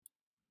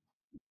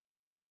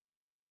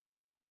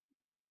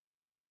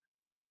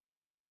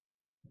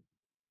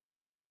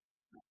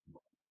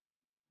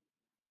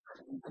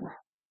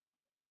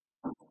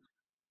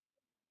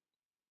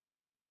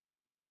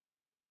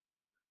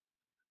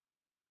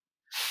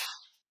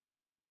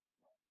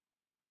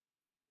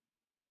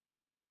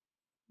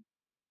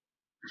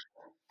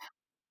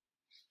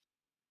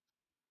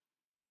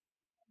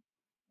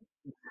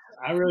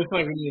I really feel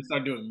like we need to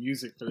start doing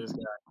music for this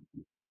guy.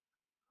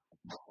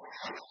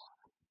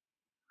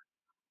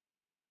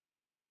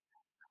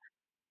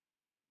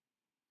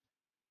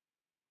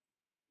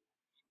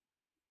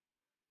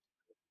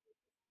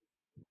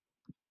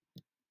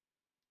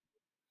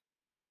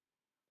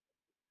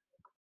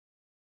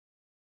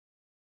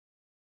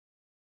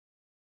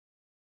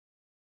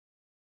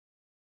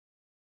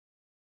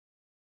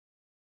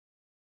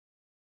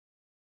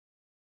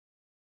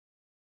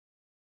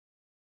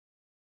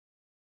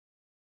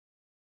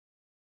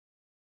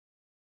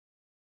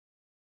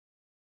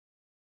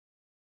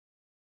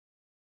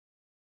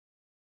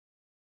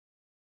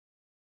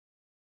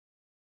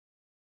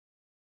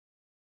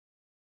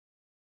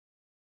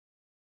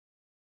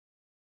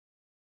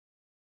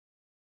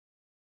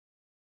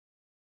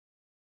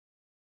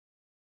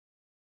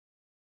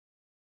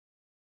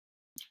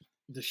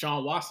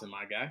 Deshaun Watson,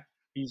 my guy.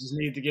 He just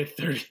needed to get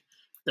 30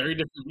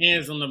 different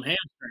hands on them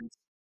hamstrings.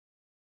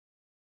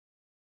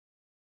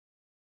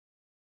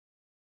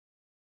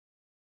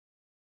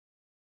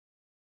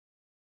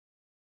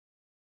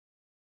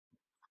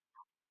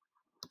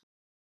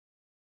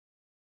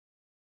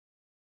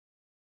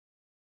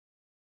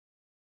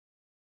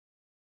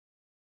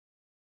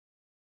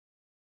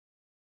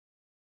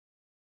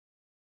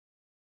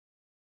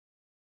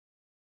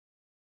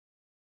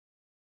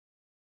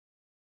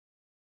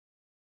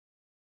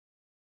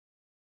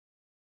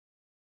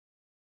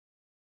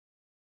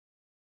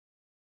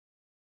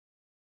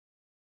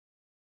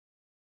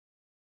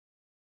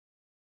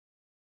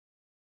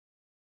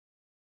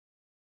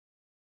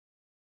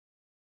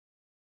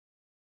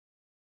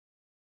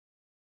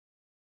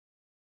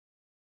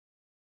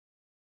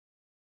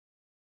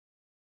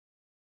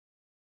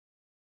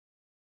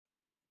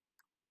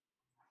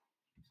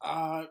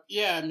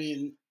 Yeah, I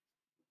mean,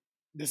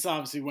 this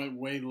obviously went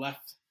way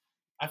left.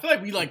 I feel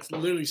like we like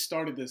literally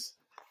started this.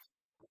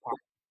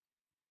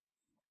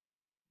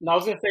 No, I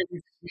was gonna say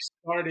we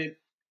started.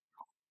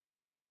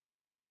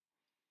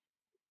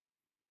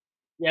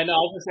 Yeah, no, I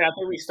was gonna say I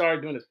think we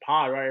started doing this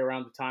pod right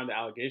around the time the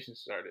allegations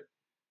started.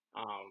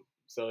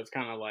 So it's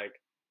kind of like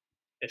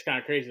it's kind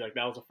of crazy. Like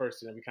that was the first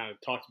thing that we kind of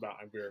talked about,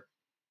 and we're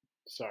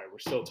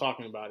still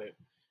talking about it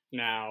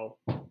now.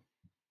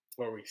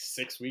 What are we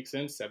 6 weeks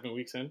in, 7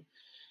 weeks in?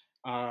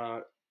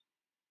 Uh,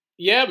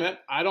 yeah, man,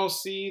 I don't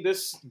see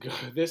this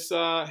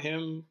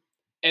him.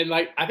 And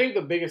like I think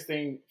the biggest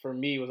thing for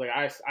me was like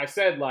I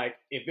said like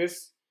if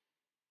this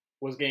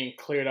was getting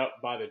cleared up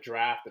by the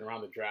draft and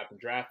around the draft. The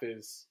draft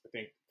is, I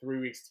think, 3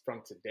 weeks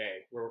from today.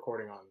 We're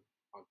recording on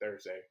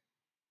Thursday,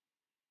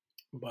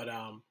 but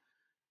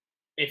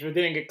if it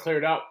didn't get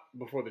cleared up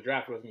before the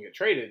draft, it wasn't gonna get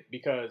traded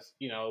because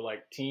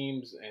like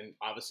teams and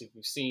obviously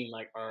we've seen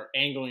like are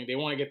angling. They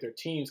want to get their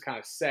teams kind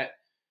of set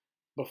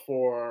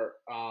before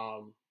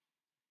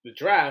the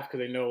draft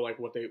because they know like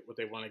what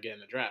they want to get in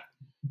the draft.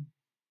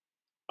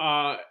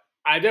 Uh,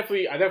 I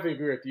definitely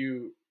agree with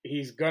you.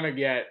 He's gonna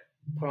get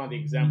put on the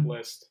exempt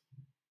list,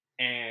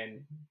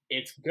 and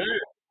it's gonna.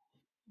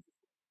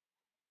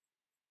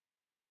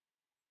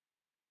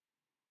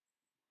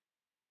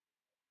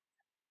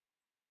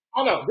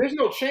 Oh no, there's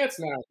no chance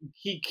now.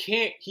 He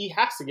can't. He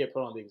has to get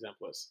put on the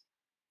exempt list.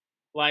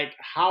 Like,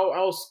 how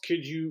else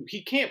could you?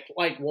 He can't.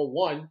 Like, well,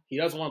 one, he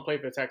doesn't want to play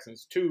for the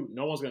Texans. Two,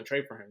 no one's going to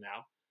trade for him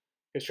now.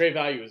 His trade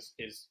value is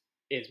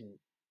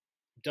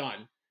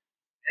done.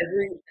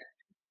 Every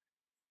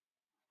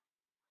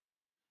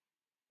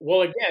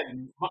well,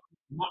 again,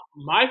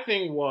 my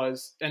thing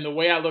was, and the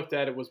way I looked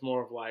at it was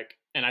more of like,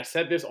 and I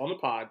said this on the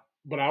pod,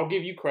 but I'll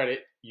give you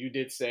credit. You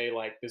did say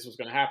like this was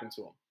going to happen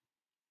to him.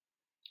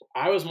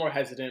 I was more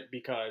hesitant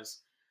because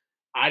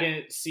I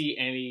didn't see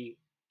any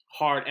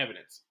hard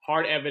evidence.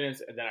 Hard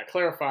evidence that I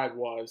clarified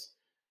was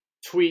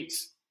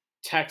tweets,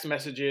 text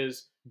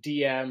messages,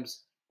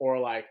 DMs, or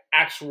like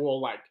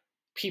actual like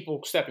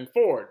people stepping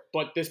forward.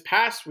 But this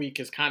past week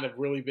has kind of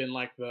really been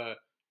like the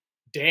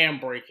dam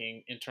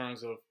breaking in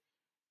terms of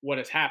what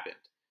has happened.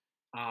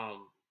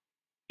 Um,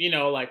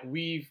 like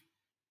we've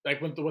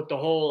like with the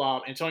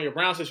whole Antonio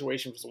Brown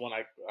situation was the one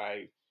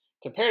I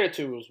compared it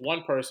to. It was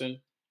one person,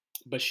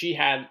 but she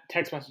had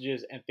text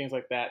messages and things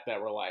like that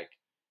were like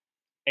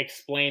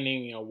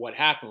explaining what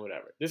happened,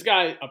 whatever. This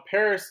guy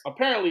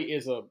apparently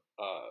is a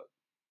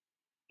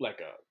like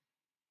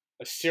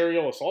a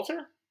serial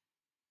assaulter,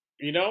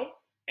 you know,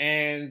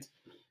 and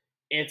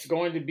it's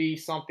going to be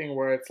something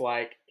where it's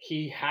like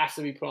he has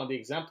to be put on the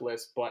exempt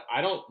list. But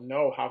I don't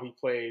know how he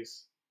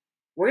plays.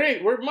 We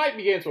might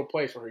be getting to a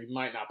place where he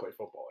might not play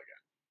football again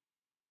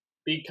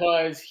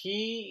because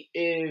he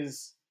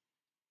is.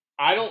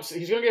 I don't.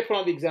 He's going to get put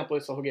on the exempt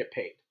list, so he'll get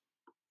paid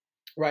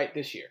right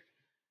this year.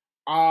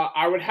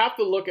 I would have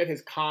to look at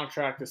his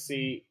contract to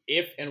see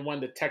if and when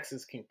the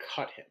Texans can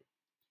cut him,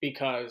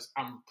 because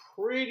I'm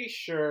pretty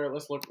sure.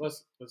 Let's look.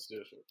 Let's do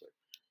this real quick.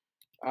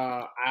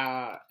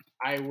 I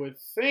would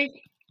think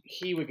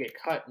he would get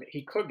cut.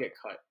 He could get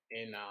cut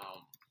in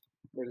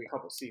maybe a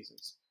couple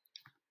seasons,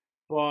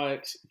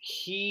 but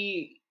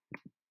he's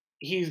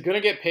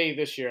gonna get paid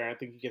this year. I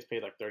think he gets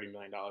paid like $30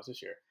 million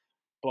this year.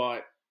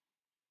 But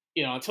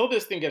until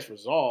this thing gets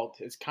resolved,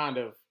 it's kind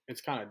of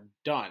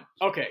done.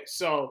 Okay,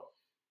 so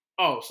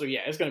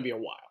yeah, it's gonna be a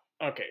while.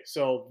 Okay,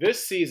 so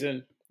this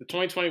season, the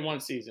 2021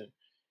 season,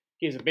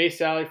 he has a base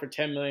salary for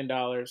 $10 million.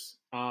 There's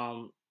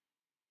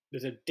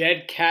a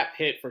dead cap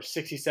hit for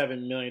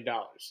 $67 million.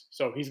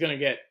 So he's gonna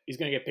get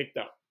picked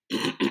up.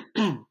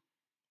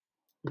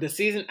 The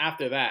season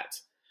after that,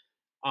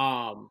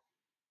 um,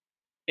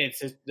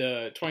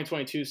 the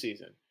 2022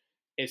 season.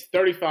 It's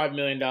 $35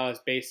 million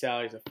base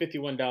salary, a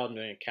 $51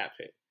 million cap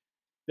hit.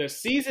 The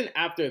season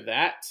after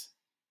that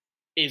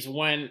is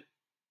when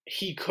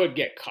he could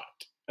get cut,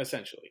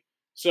 essentially.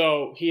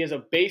 So he has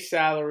a base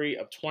salary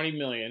of 20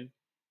 million,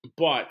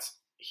 but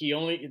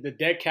the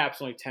dead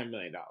cap's only $10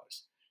 million.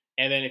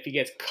 And then if he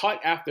gets cut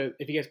after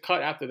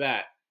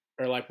that,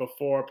 or like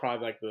before,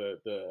 probably like the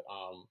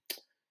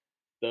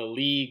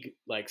league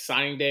like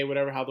signing day,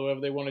 however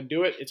they want to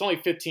do it, it's only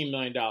 $15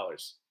 million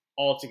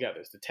altogether.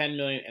 It's the 10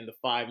 million and the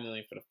 5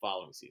 million for the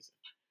following season.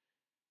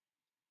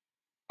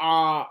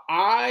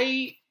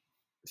 I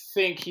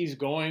think he's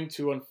going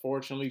to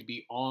unfortunately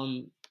be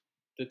on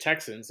the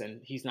Texans,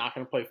 and he's not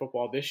going to play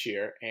football this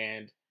year.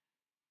 And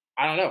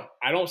I don't know.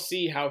 I don't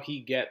see how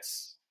he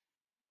gets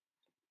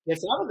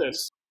out of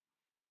this.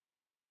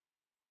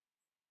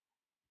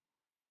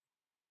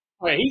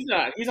 Oh, yeah,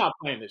 he's not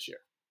playing this year.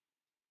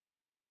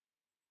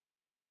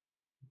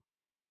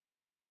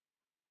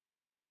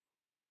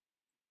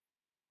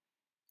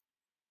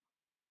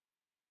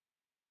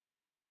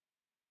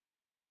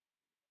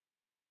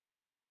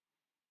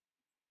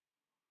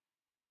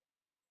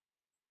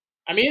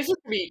 I mean, it's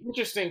just gonna be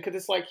interesting because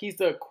it's like he's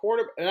the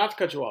quarter. Not to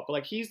cut you off, but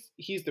like he's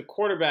the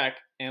quarterback,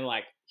 and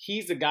like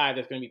he's the guy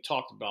that's going to be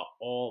talked about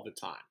all the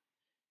time.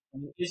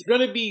 It's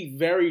going to be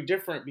very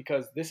different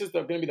because this is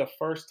going to be the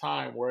first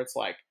time where it's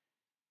like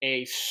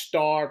a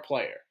star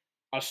player,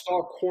 a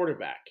star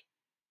quarterback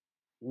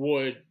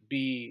would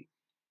be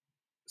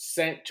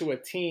sent to a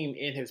team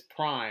in his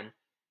prime,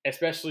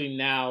 especially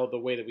now the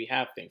way that we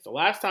have things. The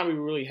last time we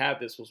really had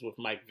this was with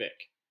Mike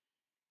Vick.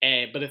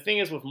 But the thing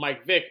is with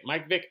Mike Vick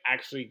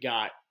actually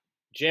got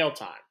jail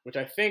time, which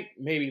I think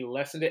maybe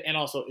lessened it, and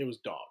also it was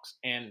dogs.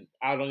 And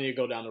I don't need to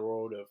go down the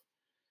road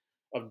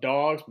of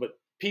dogs, but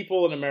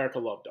people in America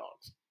love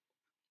dogs.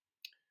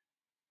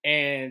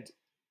 And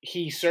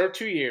he served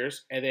 2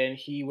 years, and then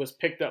he was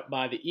picked up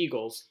by the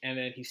Eagles, and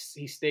then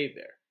he stayed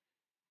there.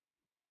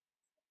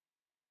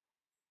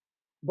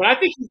 But I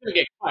think he's gonna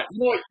get cut. You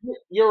know what?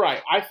 You're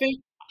right. I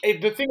think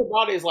the thing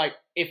about it is like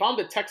if I'm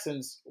the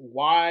Texans,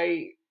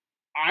 why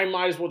I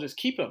might as well just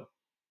keep him.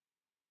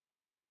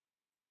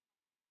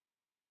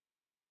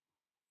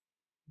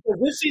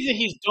 Because this season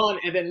he's done,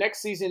 and then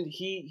next season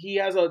he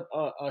has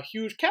a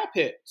huge cap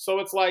hit. So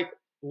it's like,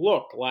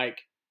 look, like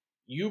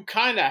you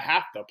kind of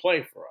have to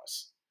play for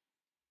us.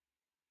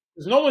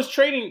 Because no one's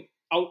trading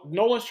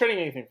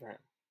anything for him.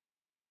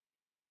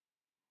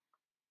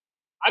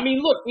 I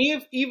mean, look,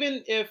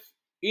 even if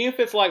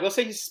it's like, let's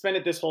say he's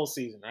suspended this whole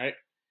season, right?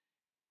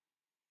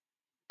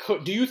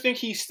 Do you think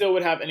he still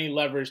would have any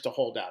leverage to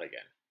hold out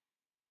again?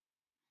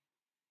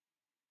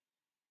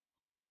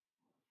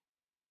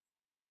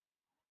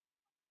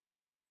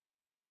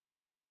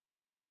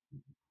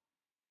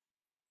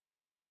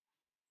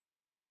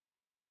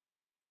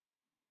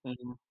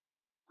 Mhm.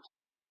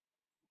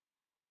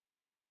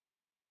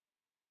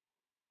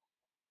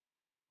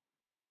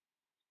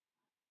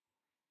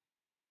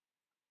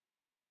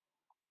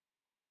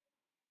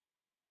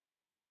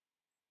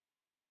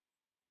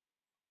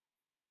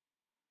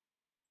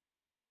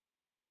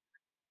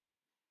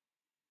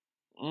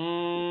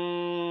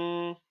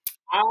 Mm,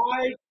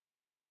 I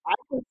I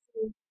could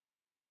see.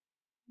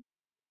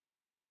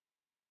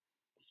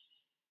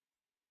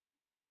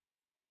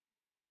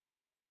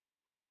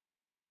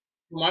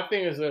 My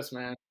thing is this,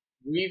 man.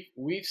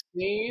 We've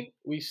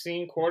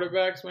seen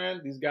quarterbacks,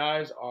 man. These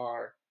guys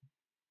are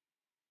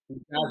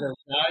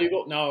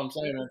valuable. No, I'm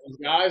saying, man, these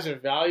guys are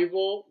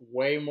valuable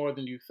way more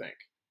than you think.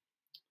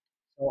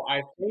 So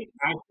I think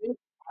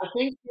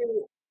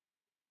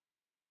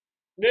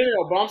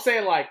no, but I'm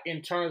saying like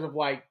in terms of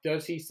like,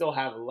 does he still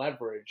have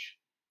leverage?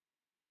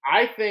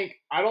 I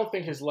don't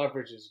think his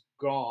leverage is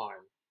gone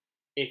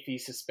if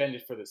he's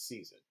suspended for the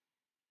season.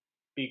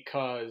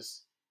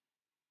 Because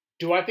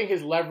do I think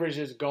his leverage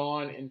is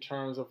gone in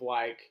terms of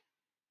like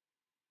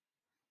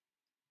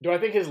do I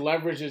think his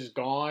leverage is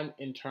gone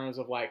in terms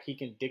of like he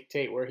can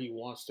dictate where he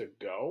wants to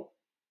go?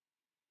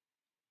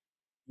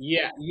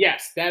 Yeah,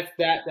 yes,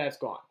 that's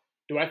gone.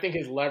 Do I think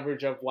his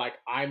leverage of like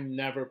I'm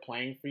never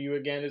playing for you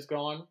again is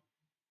gone?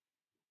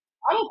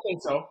 I don't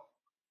think so.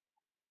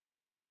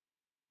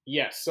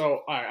 Yes.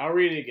 So all right, I'll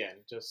read it again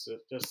just to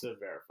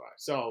verify.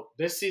 So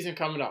this season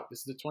coming up, this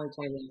is the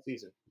 2021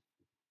 season.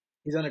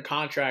 He's under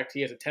contract.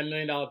 He has a $10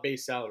 million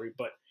base salary,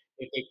 but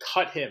if they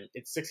cut him,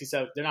 it's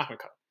 67. They're not going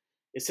to cut him.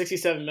 It's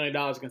 $67 million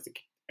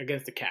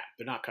against the cap.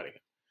 They're not cutting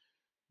him.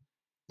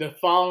 The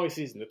following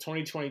season, the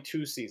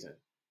 2022 season,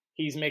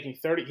 he's making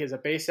 30. He has a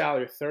base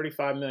salary of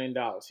 $35 million.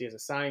 He has a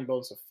signing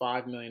bonus of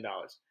 $5 million.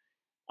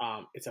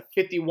 It's a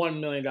 $51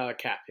 million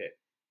cap hit.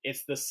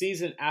 It's the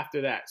season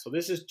after that. So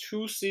this is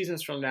 2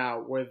 seasons from now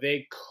where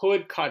they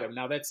could cut him.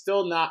 Now that's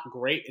still not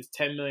great. It's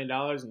 $10 million,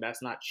 and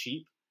that's not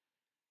cheap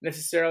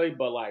necessarily,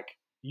 but like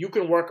you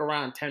can work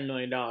around $10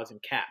 million in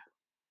cap.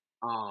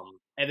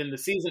 And then the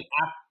season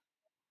after,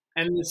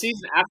 and the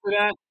season after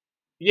that,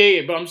 yeah,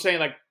 yeah. But I'm saying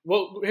like,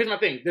 well, here's my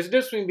thing. There's a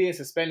difference between being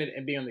suspended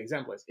and being on the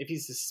exempt list. If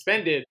he's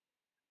suspended,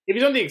 if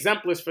he's on the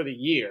exempt list for the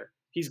year,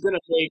 he's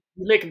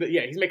making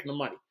he's making the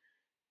money.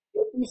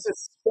 If he's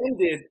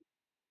suspended,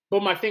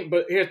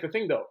 but here's the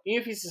thing though.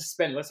 Even if he's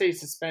suspended, let's say he's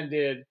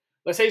suspended,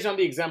 let's say he's on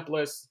the exempt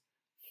list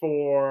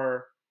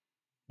for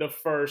the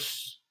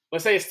first.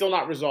 Let's say it's still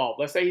not resolved.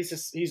 Let's say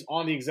he's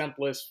on the exempt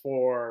list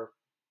for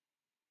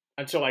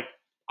until like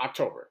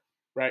October,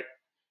 right?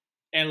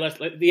 And let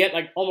the end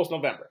like almost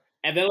November.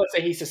 And then let's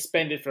say he's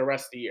suspended for the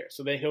rest of the year.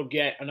 So then he'll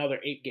get another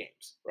 8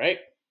 games, right?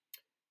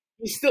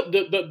 He's still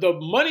the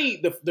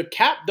money, the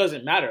cap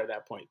doesn't matter at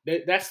that point.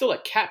 That's still a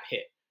cap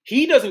hit.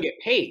 He doesn't get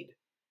paid,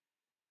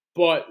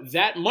 but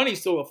that money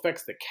still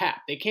affects the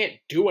cap. They can't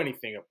do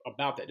anything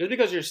about that. Just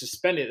because you're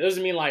suspended, it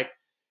doesn't mean like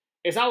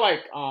it's not like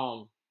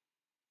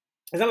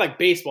it's not like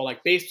baseball.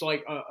 Like baseball,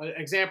 like an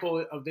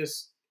example of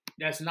this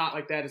that's not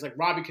like that is like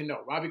Robbie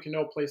Cano. Robbie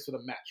Cano plays for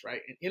the Mets,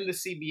 right? And in the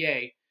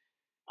CBA,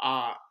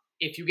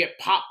 if you get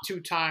popped 2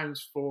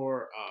 times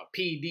for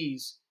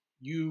PEDs,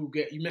 you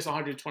miss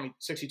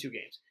 162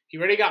 games. He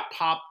already got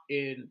popped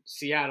in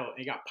Seattle and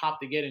he got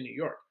popped again in New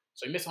York.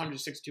 So he missed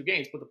 162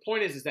 games. But the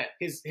point is that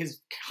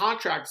his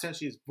contract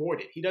essentially is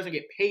voided. He doesn't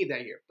get paid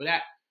that year. But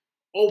that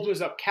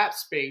opens up cap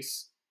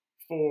space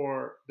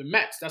for the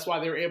Mets. That's why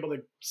they were able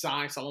to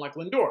sign someone like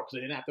Lindor because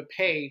they didn't have to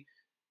pay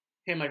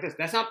him like this.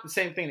 That's not the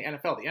same thing in the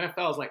NFL. The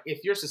NFL is like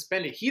if you're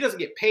suspended, he doesn't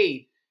get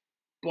paid,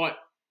 but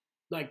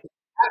like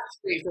cap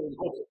space doesn't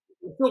open.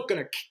 It's still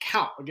gonna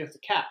count against the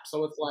cap.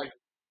 So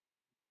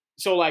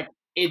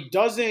it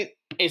doesn't.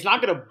 It's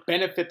not gonna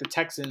benefit the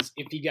Texans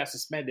if he gets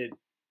suspended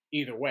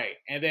either way.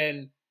 And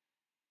then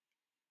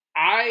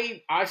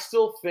I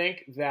still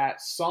think that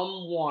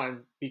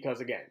someone because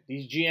again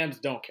these GMs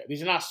don't care.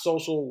 These are not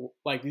social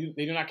like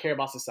they do not care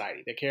about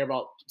society. They care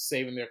about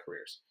saving their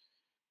careers.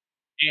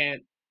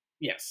 And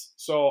yes,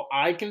 so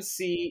I can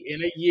see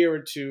in a year or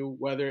two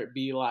whether it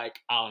be like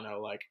I don't know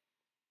like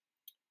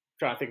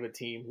trying to think of a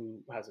team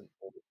who hasn't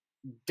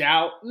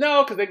doubt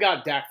no because they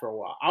got Dak for a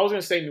while. I was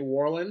gonna say New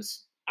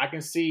Orleans. I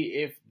can see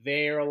if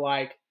they're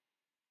like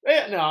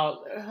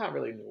no, not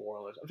really New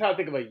Orleans. I'm trying to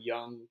think of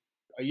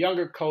a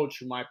younger coach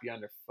who might be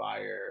under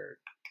fire.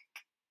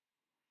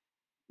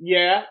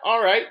 Yeah,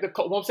 all right.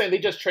 Well, I'm saying they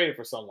just traded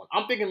for someone.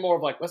 I'm thinking more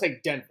of like let's say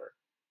Denver.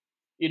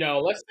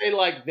 Let's say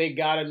like they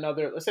got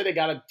another. Let's say they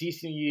got a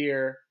decent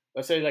year.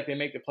 Let's say like they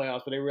make the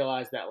playoffs, but they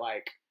realize that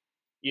like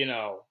you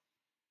know,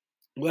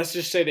 let's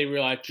just say they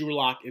realize Drew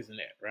Lock isn't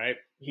it, right?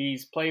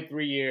 He's played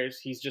 3 years.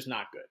 He's just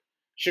not good.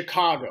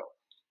 Chicago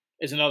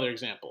is another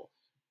example.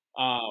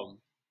 Um,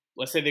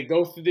 let's say they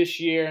go through this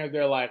year and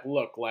they're like,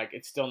 look, like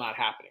it's still not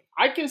happening.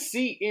 I can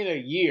see in a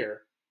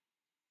year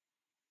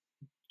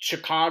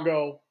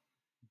Chicago,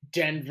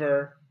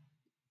 Denver.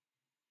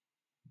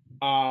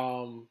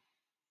 I'm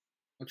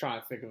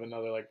trying to think of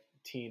another like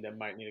team that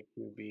might need a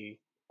QB.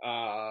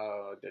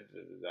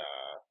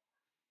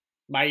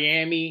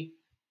 Miami,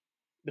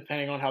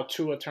 depending on how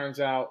Tua turns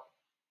out.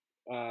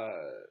 Uh,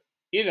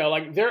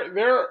 like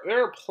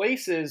there are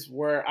places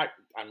where I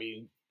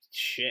mean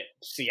shit,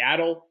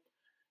 Seattle.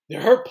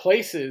 There are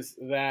places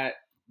that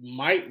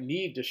might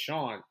need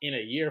Deshaun in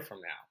a year from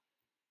now,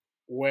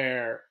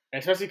 where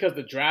especially because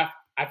the draft.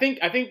 I think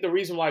the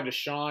reason why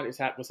Deshaun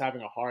was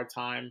having a hard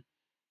time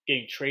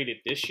getting traded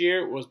this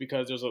year was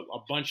because there's a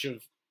bunch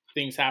of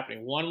things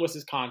happening. One was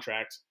his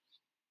contract.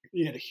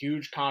 He had a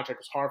huge contract.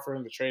 It was hard for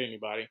him to trade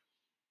anybody.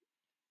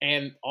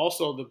 And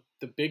also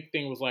the big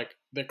thing was like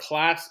the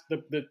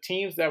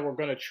teams that were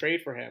going to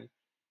trade for him,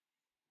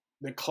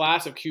 the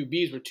class of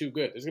QBs were too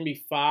good. There's going to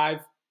be 5.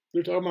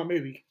 They're talking about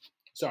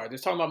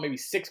maybe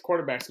 6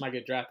 quarterbacks might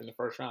get drafted in the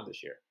first round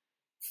this year.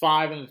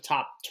 5 in the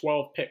top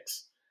 12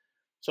 picks.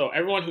 So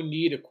everyone who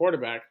needed a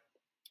quarterback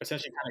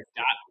essentially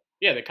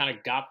they kind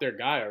of got their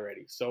guy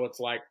already. So it's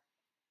like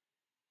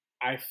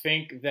I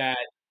think that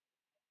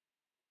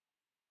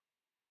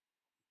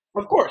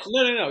of course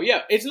no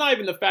yeah it's not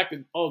even the fact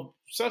that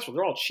successful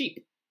they're all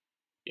cheap.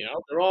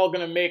 They're all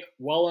gonna make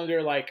well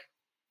under like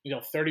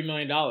 $30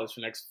 million for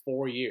the next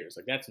 4 years.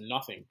 Like that's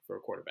nothing for a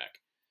quarterback.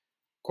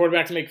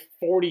 Quarterbacks make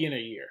 40 in a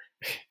year,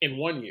 in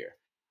one year.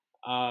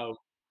 Um,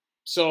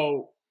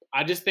 so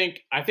I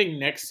think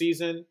next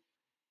season,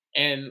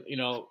 and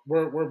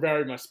we're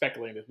very much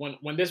speculating this.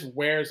 When this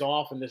wears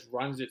off and this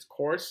runs its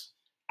course,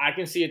 I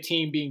can see a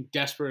team being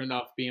desperate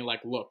enough, being like,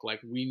 look, like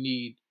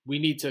we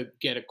need to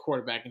get a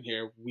quarterback in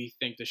here. We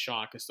think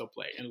Deshaun can still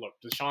play. And look,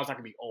 Deshaun's not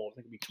gonna be old. I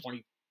think he'll be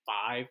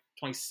 25,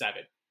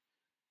 27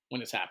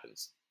 when this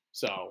happens.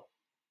 So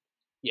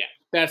yeah,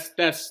 that's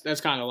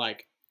kind of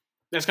like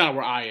that's kind of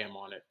where I am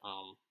on it.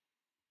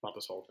 About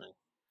this whole thing.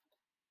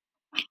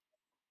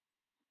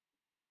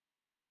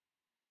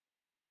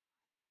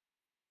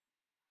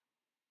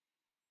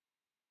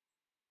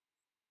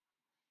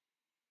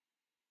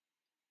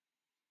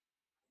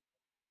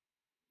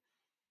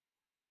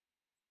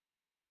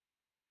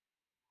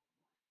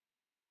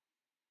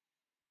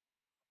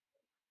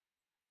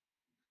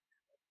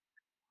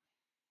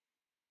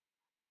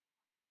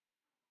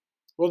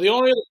 Well, the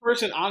only other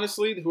person,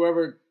 honestly,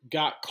 whoever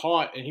got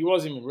caught and he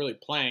wasn't even really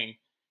playing,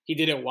 he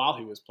did it while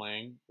he was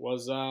playing,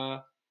 was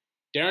Darren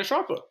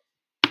Sharper.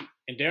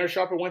 And Darren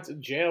Sharper went to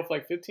jail for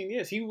like 15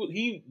 years.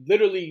 He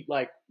literally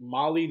like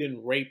mollied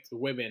and raped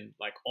women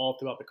like all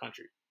throughout the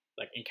country,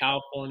 like in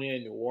California,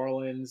 New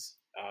Orleans,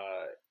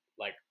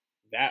 like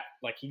that.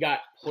 Like he got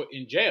put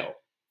in jail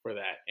for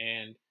that,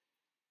 and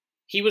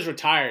he was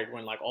retired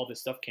when like all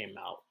this stuff came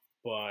out.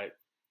 But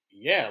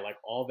yeah, like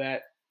all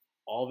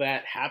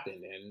that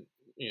happened, and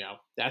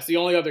that's the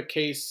only other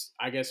case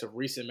I guess of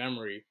recent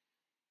memory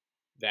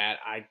that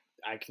I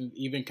can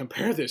even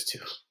compare this to.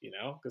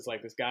 Because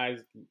like this guy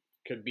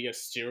could be a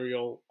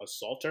serial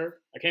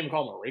assaulter. I can't even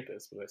call him a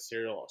rapist, but a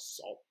serial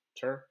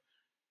assaulter.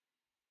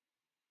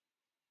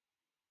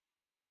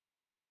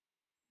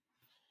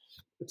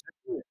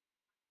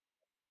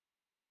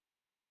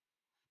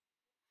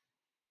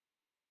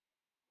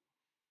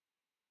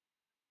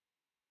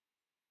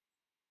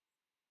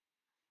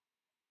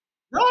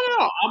 No, no,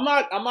 no.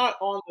 I'm not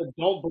on the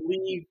don't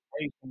believe.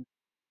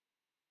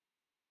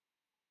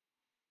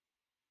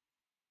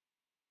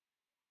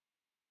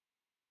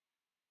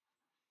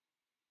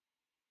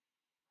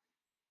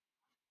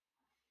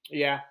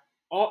 Yeah.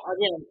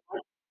 Again,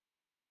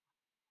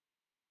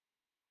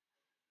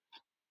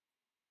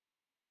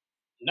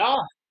 no.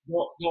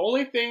 Well, the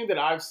only thing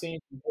I've seen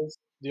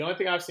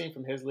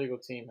from his legal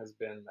team has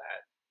been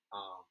that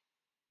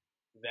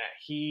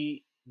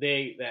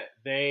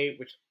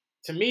which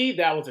to me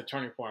that was a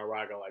turning point where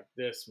I go like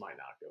this might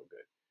not go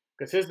good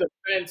because his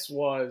defense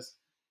was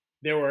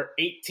there were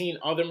 18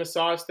 other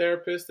massage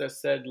therapists that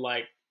said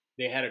like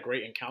they had a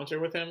great encounter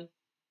with him.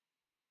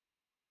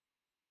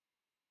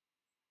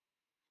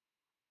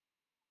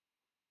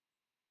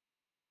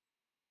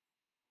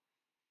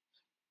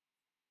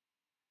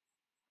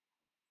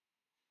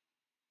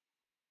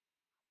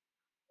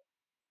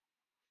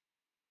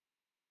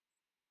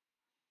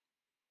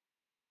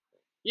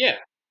 Yeah,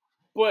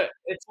 but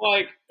it's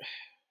like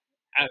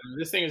I don't know,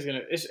 this thing is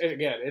gonna.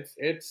 Again,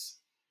 it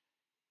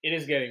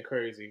is getting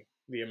crazy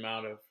the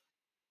amount of.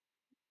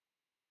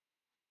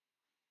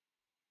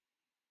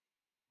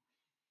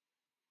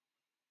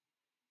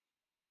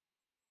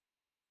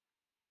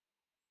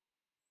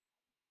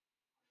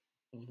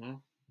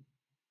 Mhm.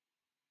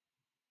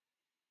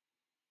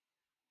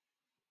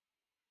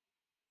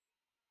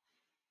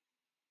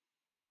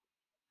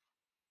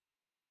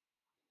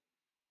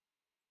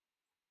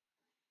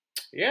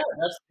 Yeah,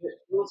 it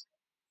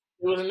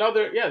was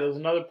another. Yeah, there was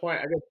another point.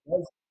 I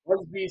guess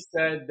Busby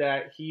said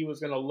that he was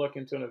going to look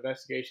into an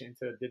investigation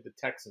into did the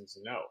Texans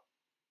know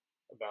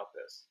about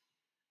this.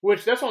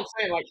 Which that's what I'm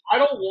saying. Like, I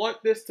don't want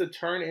this to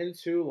turn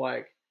into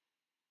like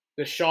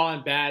the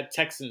Sean bad,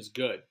 Texans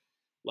good.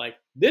 Like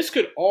this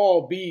could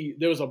all be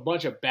there was a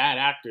bunch of bad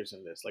actors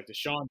in this. Like the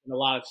Sean did a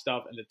lot of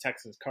stuff and the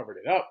Texans covered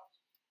it up.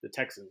 The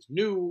Texans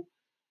knew.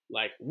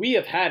 Like we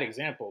have had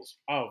examples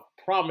of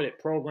prominent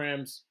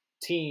programs,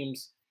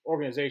 teams,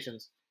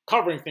 organizations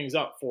covering things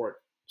up for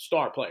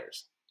star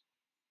players.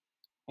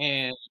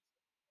 And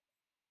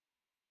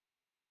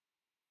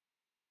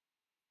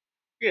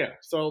yeah,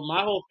 so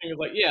my whole thing is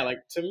like, yeah, like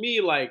to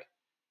me, like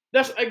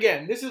that's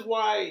again, this is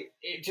why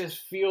it just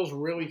feels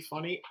really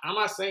funny. I'm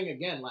not saying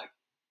again like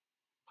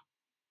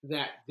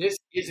that this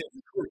isn't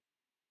true.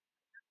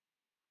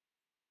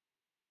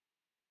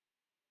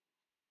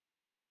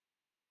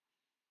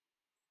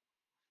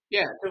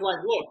 Yeah, because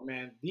like, look,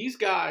 man, these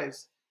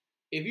guys,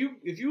 if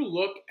you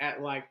look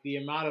at like the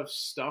amount of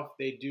stuff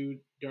they do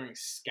during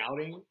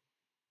scouting,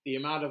 the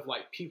amount of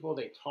like people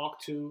they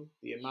talk to,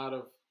 the amount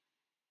of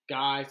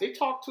guys they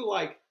talk to,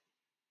 like,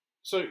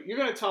 so you're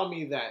gonna tell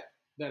me that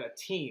a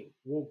team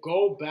will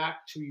go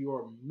back to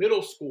your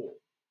middle school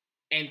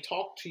and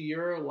talk to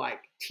your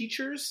like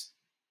teachers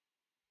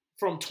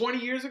from 20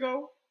 years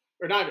ago,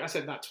 or not, I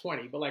said not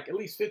 20, but like at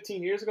least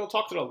 15 years ago,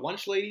 talk to the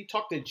lunch lady,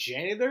 talk to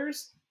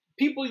janitors,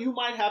 people you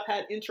might have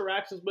had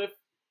interactions with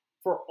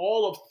for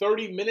all of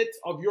 30 minutes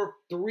of your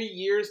 3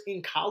 years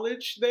in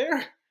college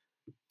there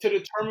to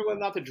determine whether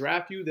or not to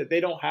draft you, that they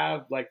don't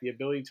have like the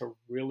ability to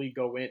really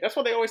go in. That's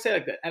what they always say,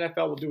 like the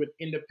NFL will do an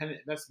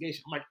independent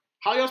investigation. I'm like,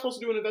 how y'all supposed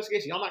to do an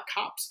investigation? Y'all not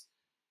cops.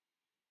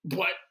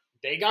 But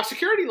they got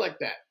security like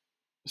that.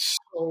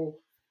 So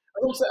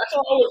that's what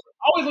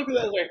I always look at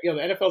that as like,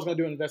 the NFL's gonna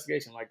do an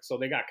investigation. Like, so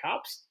they got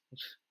cops,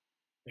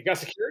 they got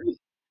security.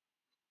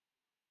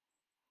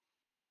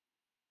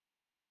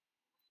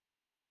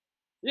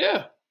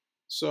 Yeah.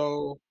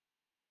 So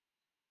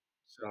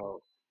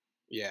so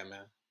yeah,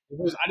 man.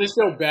 I just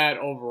feel bad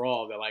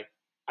overall that like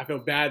I feel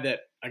bad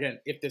that again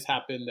if this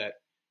happened that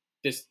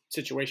this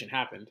situation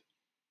happened.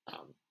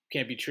 Um,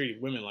 can't be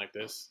treating women like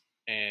this,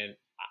 and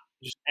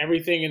just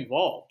everything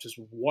involved, just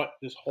what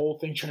this whole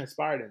thing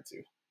transpired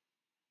into.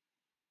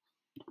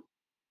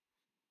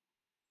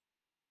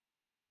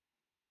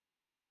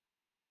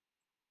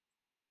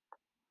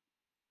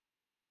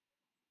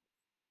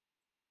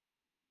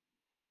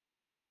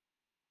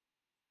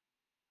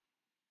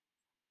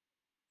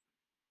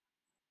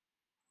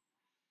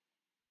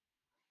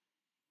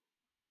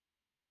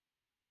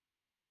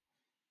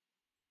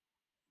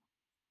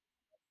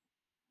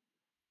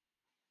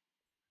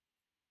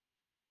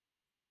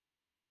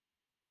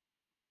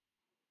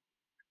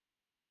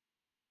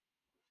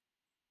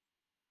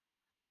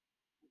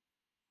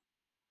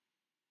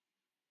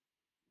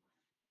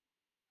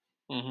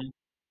 Hmm.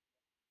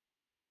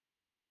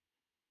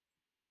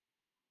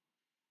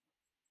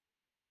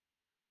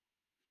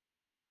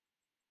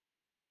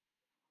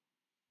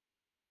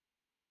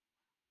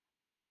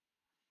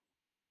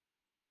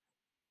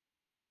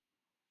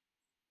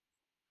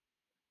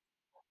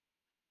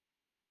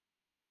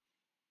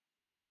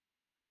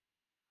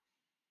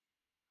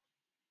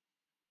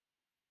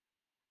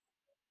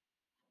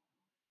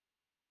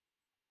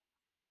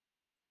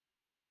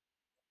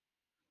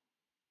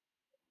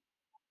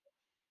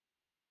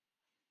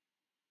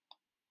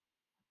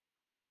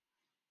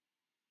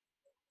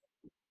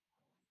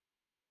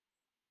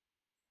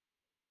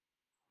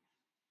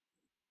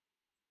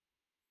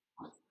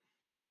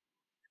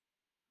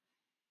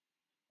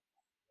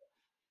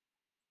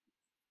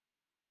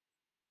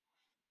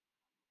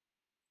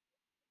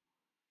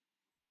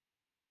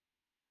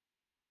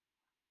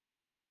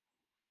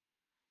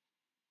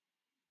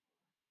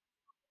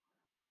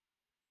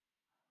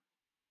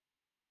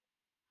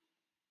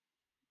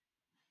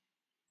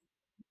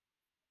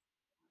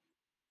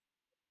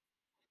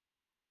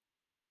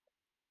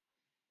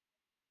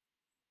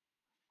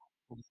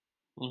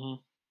 Hmm.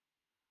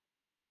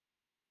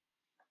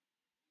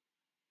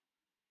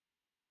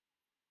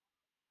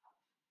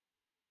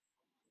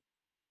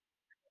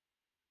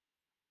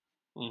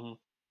 Hmm.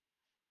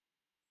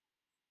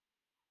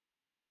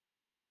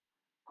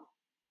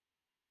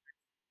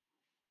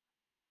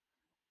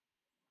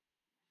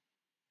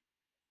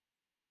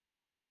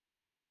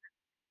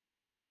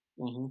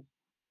 Hmm.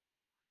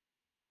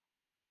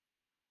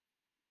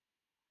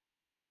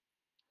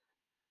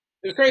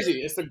 It's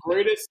crazy. It's the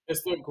greatest.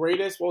 It's the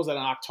greatest. What was that?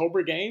 An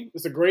October game?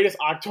 It's the greatest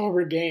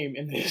October game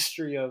in the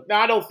history of.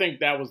 Now, I don't think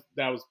that was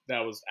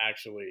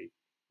actually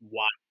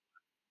why.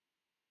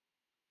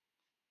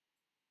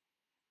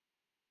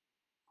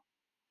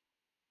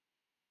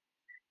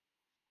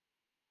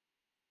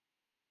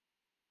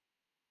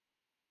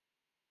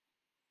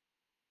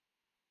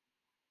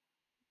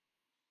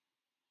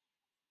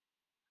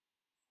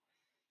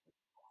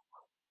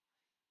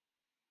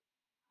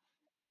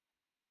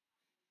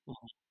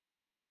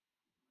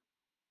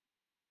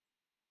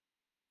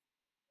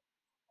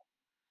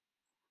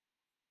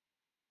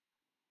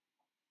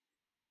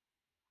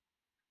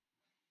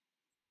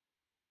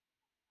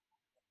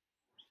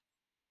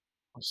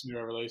 New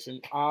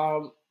revelation.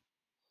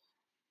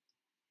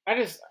 I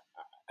just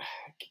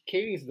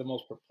Katie's the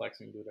most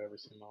perplexing dude I've ever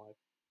seen in my life.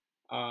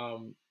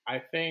 I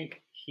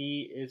think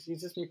he's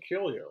just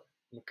peculiar,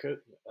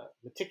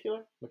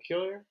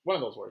 peculiar, one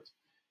of those words.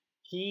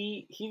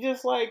 He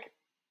just like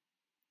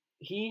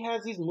he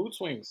has these mood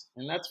swings,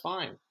 and that's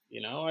fine.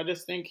 I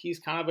just think he's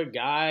kind of a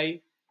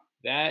guy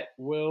that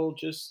will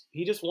just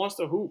he just wants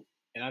to hoop,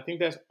 and I think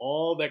that's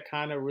all that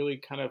kind of really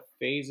kind of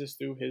phases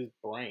through his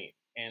brain.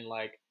 And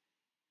like,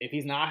 if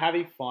he's not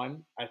having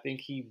fun, I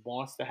think he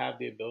wants to have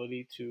the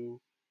ability to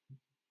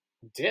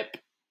dip.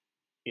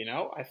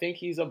 I think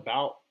he's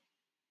about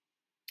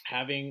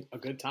having a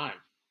good time,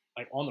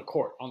 like on the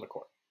court, on the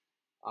court.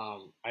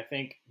 I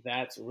think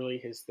that's really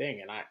his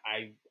thing, and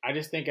I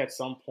just think at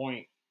some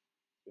point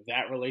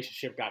that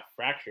relationship got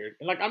fractured.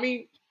 And like, I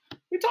mean,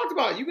 we talked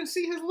about it. You can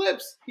see his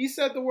lips. He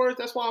said the words.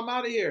 That's why I'm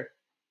out of here.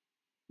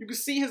 You can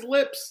see his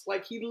lips.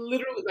 Like he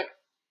literally like.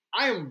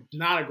 I am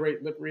not a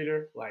great lip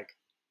reader. Like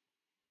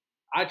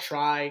I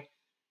try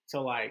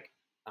to like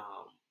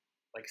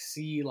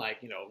see like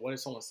what did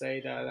someone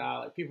say da da da.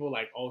 Like people are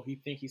like, oh, he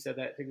think he said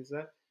that, think he said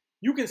that.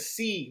 You can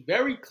see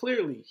very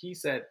clearly he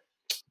said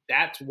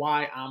that's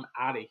why I'm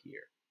out of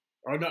here.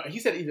 Or no, he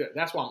said either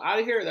that's why I'm out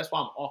of here or that's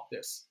why I'm off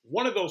this.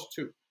 One of those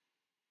two.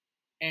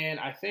 And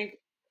I think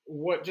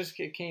what just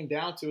came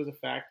down to is the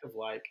fact of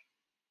like,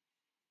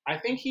 I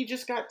think he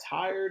just got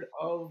tired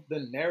of the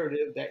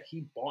narrative that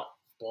he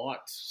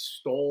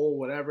stole,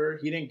 whatever.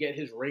 He didn't get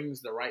his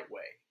rings the right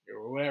way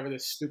or whatever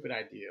this stupid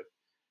idea of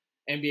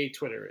NBA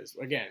Twitter is.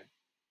 Again,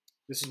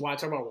 this is why I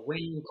talk about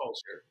ring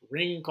culture.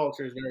 Ring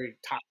culture is very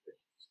toxic.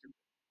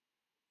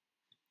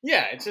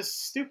 Yeah, it's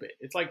just stupid.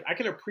 It's like I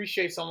can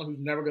appreciate someone who's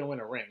never going to win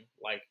a ring,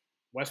 like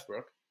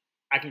Westbrook.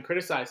 I can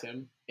criticize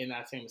him in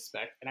that same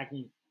respect, and I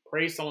can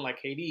praise someone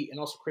like KD and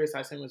also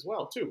criticize him as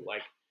well too.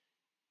 Like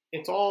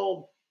it's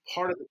all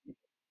part of the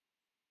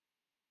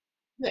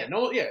yeah,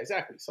 no, yeah,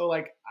 exactly. So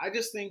like I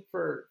just think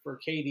for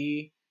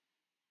KD,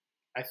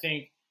 I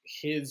think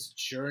his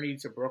journey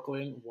to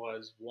Brooklyn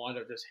was one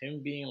of just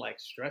him being like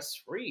stress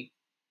free.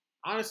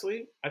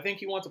 Honestly, I think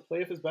he wants to play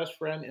with his best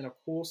friend in a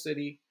cool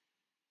city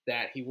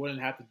that he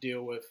wouldn't have to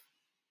deal with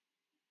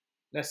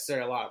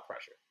necessarily a lot of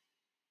pressure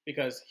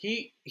because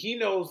he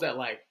knows that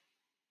like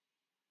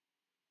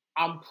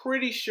I'm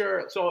pretty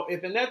sure. So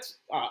if the Nets,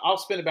 I'll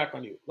spin it back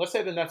on you. Let's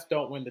say the Nets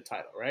don't win the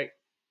title, right?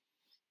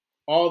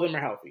 All of them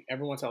are healthy.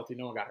 Everyone's healthy.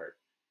 No one got hurt.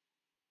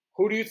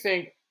 Who do you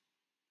think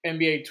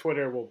NBA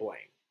Twitter will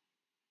blame?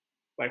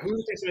 Like, who do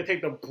you think is going to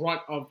take the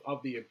brunt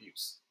of the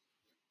abuse?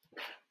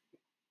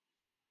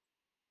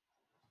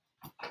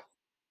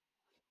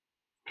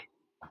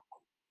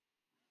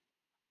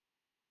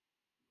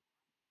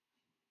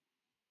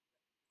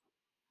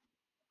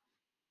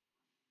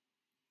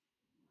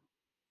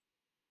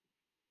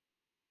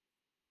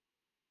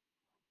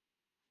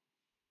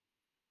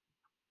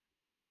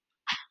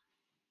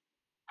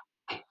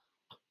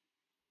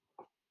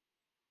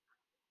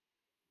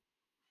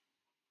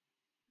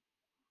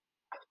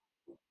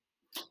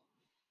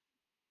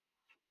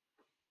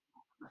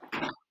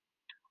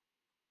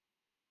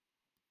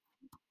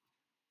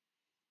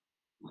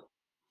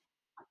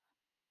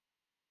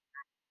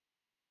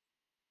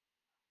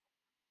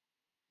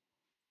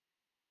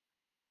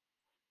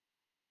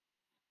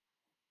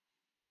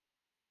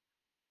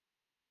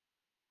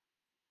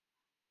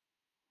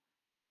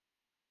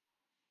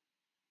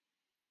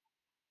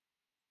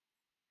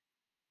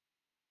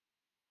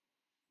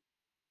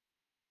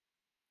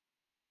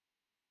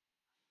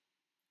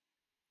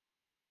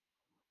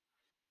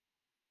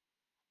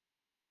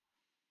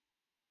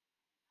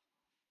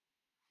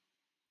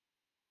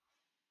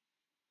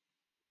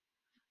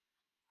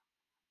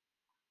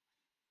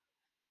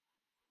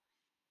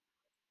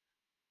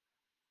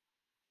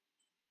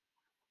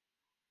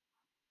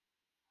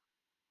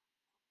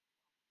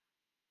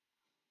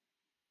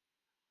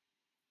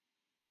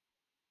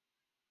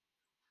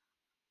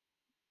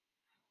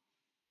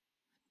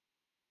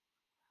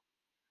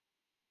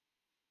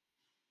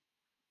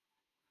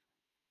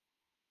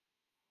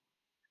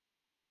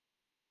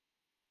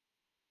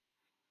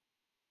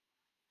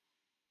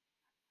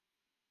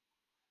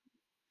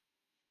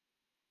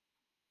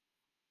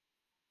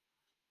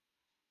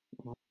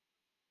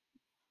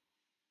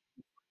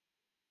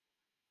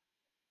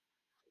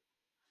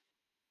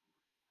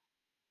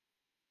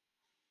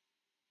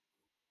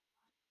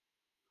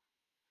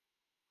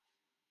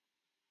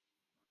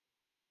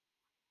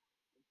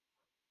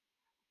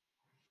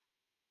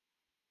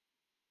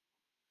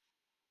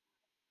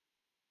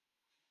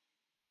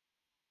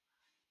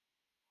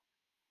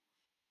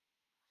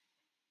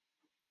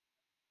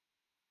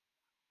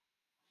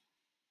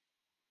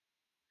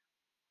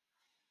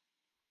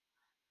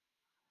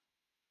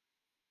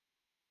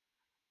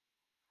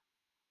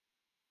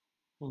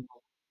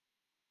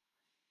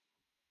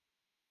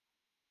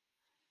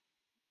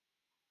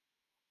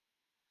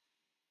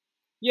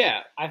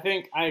 Yeah, I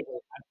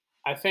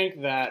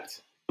think that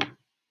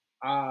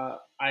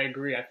I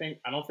agree.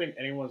 I don't think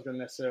anyone's going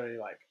to necessarily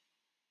like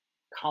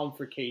come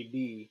for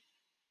KD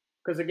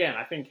because again,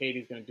 I think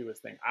KD's going to do his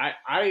thing.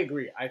 I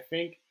agree. I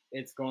think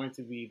it's going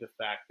to be the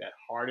fact that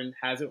Harden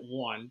hasn't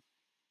won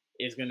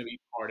is going to be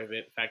part of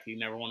it. The fact that he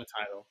never won a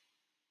title,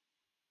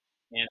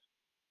 and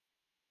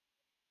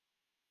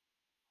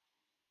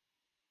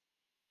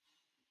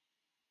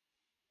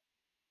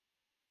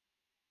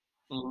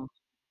Mhm,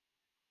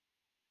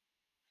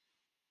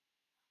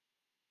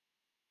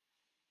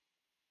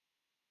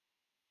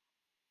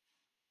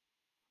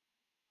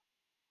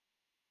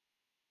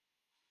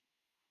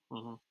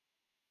 mhm.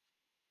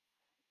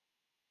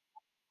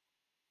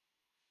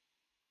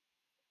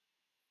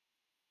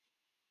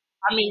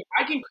 I mean,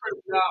 I can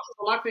criticize.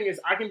 So my thing is,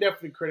 I can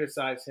definitely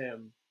criticize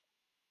him.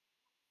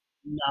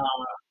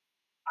 Nah,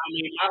 I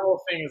mean, my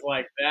whole thing is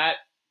like that.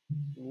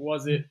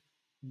 Was it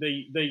the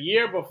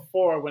year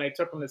before when they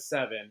took him to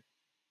seven?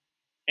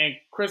 And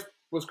Chris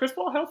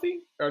Paul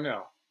healthy or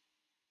no?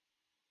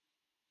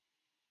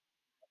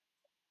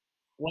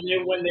 When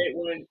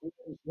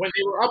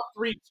they were up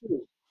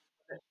 3-2,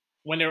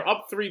 when they were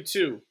up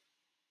 3-2,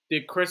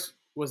 did Chris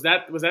was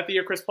that the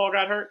year Chris Paul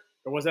got hurt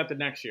or was that the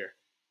next year?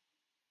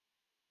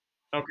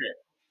 Okay,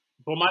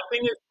 but my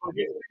thing is, but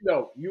here's the thing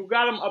though, you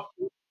got him up.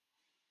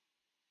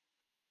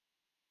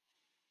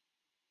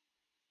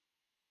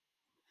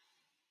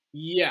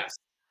 Yes,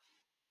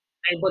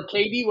 and but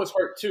KD was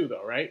hurt too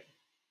though, right?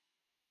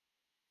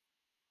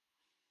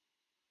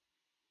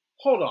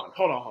 Hold on.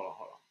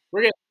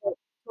 We're getting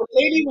so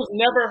KD was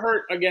never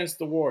hurt against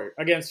the Warrior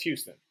against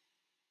Houston.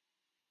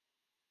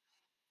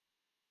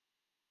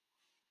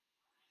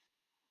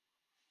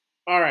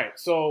 All right,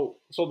 so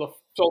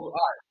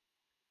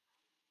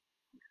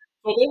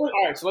they were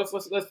all right. So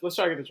let's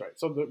try to get this right.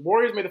 So the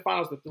Warriors made the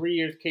finals the 3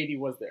 years KD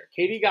was there.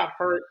 KD got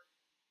hurt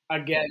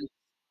again.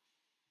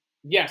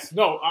 Yes,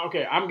 no,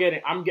 okay. I'm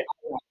getting.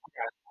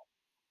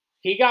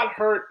 He got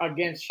hurt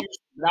against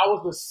Houston. That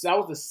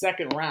was the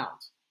second round.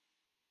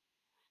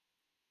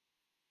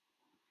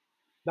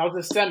 That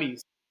was the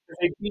semis. 'Cause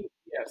they beat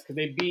yes, because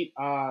they beat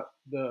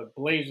the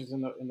Blazers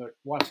in the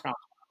West Conference.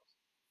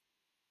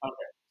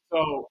 Okay, so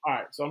all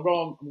right, so I'm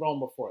going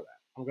before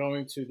that. I'm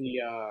going to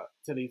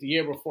the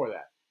year before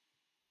that.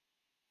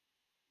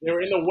 They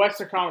were in the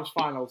Western Conference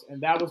Finals,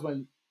 and that was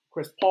when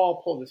Chris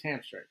Paul pulled his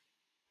hamstring.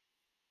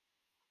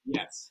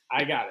 Yes,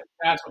 I got it.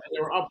 That's when they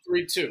were up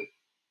 3-2.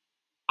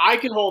 I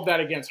can hold that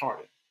against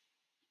Harden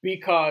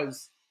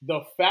because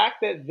the fact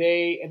that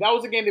and that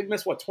was a game they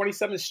missed what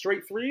 27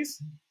 straight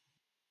threes.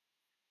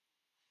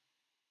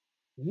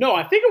 No,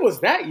 I think it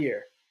was that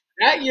year.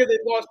 That year they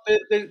lost.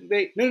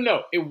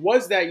 No. It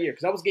was that year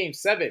because that was Game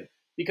 7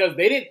 because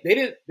they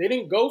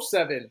didn't go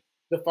 7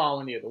 the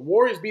following year. The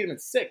Warriors beat them in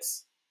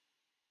 6.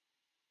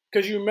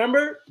 Because you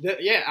remember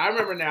that? Yeah, I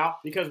remember now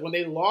because when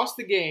they lost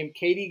the game,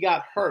 KD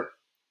got hurt.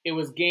 It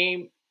was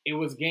game. It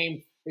was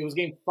game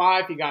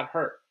 5. He got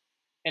hurt,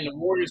 and the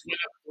Warriors went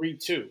up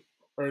 3-2.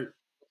 Or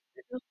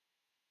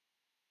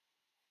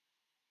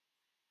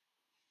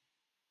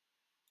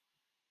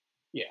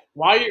yeah,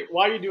 while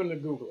you're doing the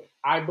googling,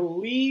 I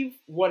believe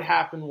what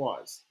happened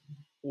was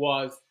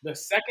the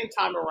second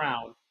time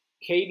around,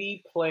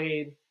 KD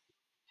played.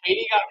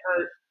 KD got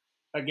hurt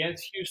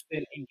against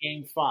Houston in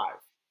Game 5.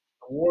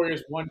 The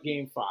Warriors won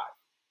Game 5.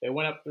 They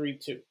went up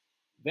 3-2.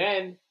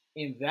 Then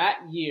in that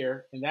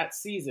year, in that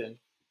season,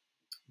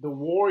 the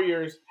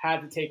Warriors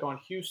had to take on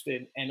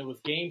Houston, and it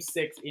was Game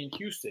 6 in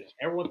Houston.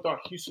 Everyone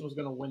thought Houston was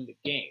going to win the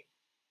game.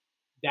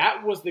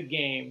 That was the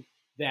game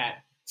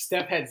that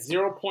Steph had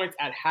 0 points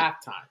at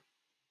halftime,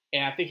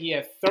 and I think he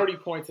had 30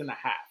 points in the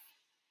half,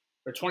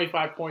 or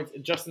 25 points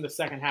just in the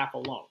second half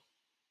alone.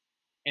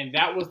 And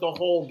that was the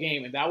whole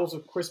game. And that was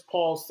with Chris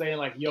Paul saying,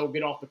 like, yo,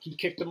 get off he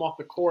kicked him off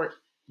the court.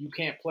 You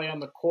can't play on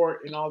the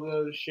court and all the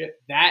other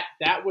shit. That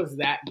was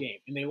that game.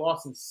 And they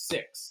lost in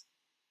 6.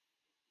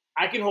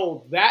 I can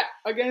hold that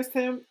against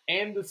him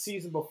and the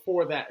season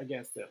before that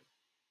against him.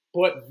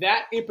 But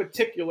that in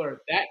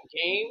particular, that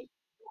game,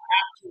 you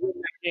have to win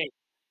that game.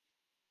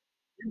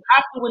 You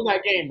have to win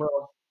that game,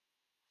 bro.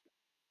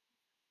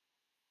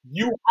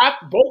 You have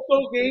both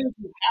those games.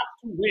 You have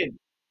to win.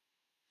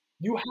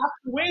 You have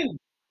to win.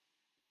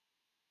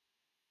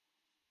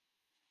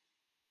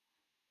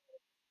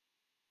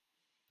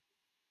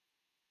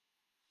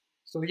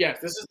 So yes,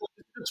 this is the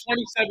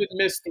 27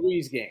 missed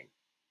threes game.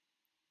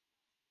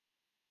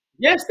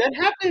 Yes, that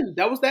happened.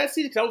 That was that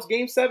season. That was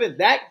Game 7.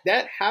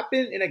 That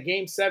happened in a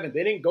Game 7.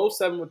 They didn't go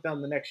 7 with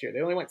them the next year. They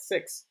only went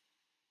 6.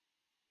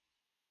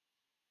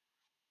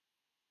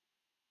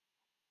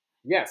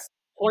 Yes,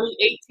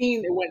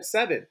 2018 it went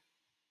 7.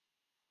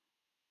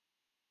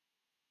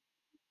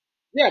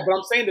 Yeah, but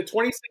I'm saying the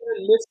 27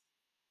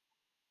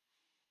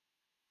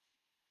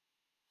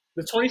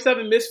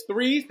 missed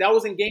threes. That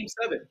was in Game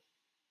 7.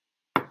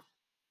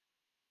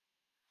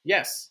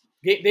 Yes,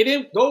 they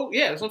didn't go.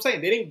 Yeah, that's what I'm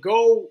saying. They didn't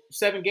go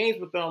 7 games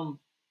with them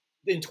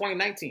in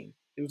 2019.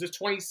 It was just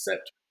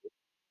 27.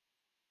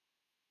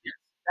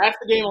 That's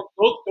the game.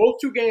 Those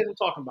 2 games I'm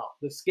talking about.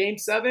 This Game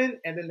 7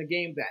 and then the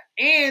game that.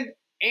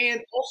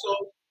 And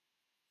also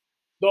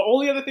the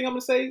only other thing I'm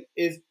gonna say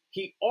is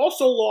he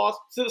also lost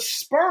to the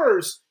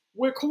Spurs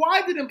where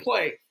Kawhi didn't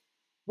play.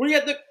 Where he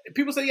had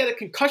people say he had a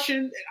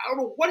concussion. I don't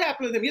know what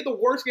happened to him. He had the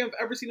worst game I've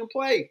ever seen him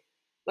play.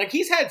 Like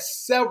he's had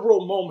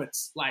several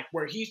moments like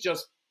where he's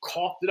just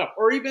coughed it up.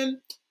 Or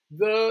even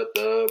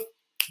the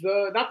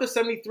not the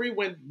 73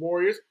 win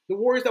Warriors, the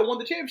Warriors that won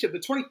the championship, the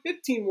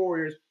 2015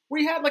 Warriors,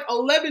 where he had like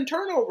 11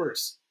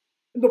 turnovers.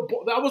 And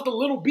that was the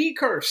little B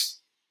curse.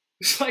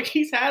 It's like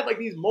he's had like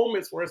these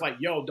moments where it's like,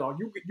 yo, dog,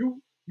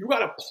 you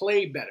gotta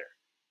play better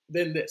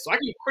than this. So I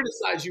can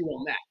criticize you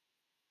on that.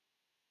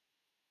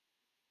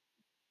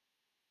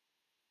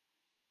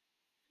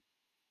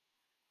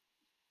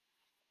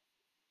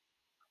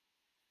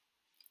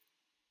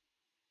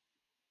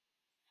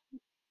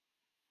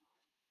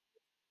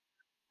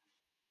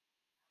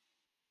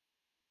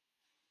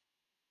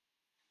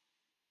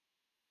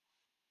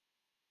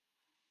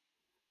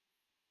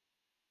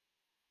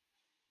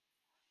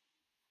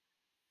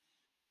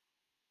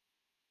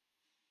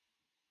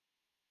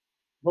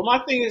 But my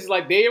thing is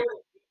like they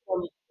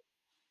were,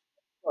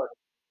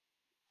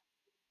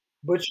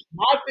 but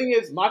my thing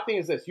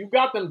is this: you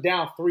got them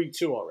down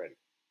 3-2 already,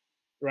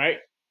 right?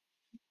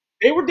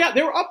 They were down.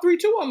 They were up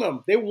 3-2 on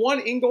them. They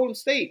won in Golden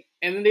State,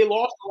 and then they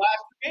lost the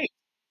last 2 games.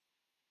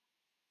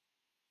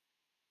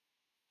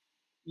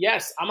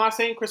 Yes, I'm not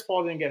saying Chris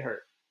Paul didn't get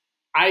hurt.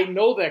 I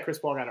know that Chris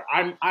Paul got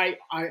hurt. I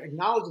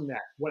acknowledging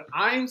that. What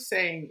I'm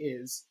saying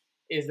is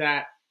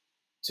that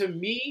to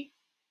me,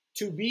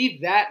 to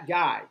be that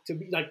guy, to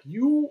be like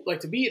you,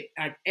 like to be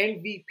an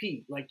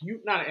MVP, like you,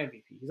 not an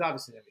MVP. He's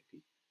obviously an MVP,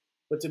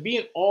 but to be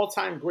an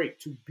all-time great,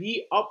 to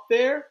be up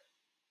there,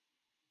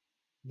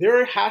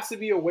 there has to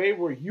be a way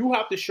where you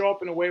have to show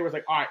up in a way where it's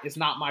like, all right, it's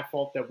not my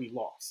fault that we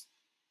lost.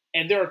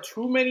 And there are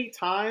too many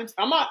times.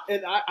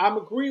 I'm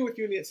agreeing with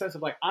you in the sense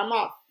of like, I'm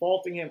not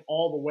faulting him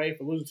all the way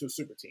for losing to a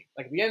super team.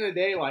 Like at the end of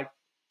the day, like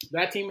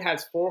that team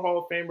has 4 Hall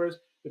of Famers.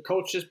 The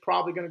coach is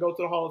probably going to go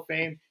to the Hall of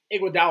Fame.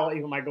 Iguodala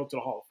even might go to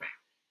the Hall of Fame.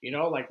 You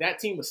know, like that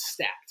team was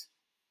stacked.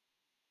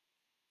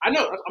 I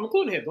know. I'm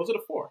including him. Those are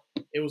the 4.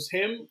 It was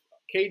him,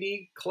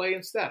 KD, Clay,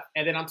 and Steph.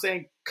 And then I'm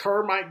saying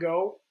Kerr might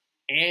go,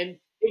 and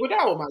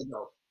Iguodala might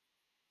go.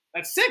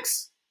 That's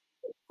six.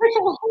 Six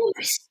Hall of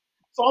Famers.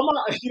 So I'm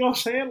not, you know what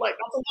I'm saying? Like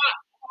that's a lot.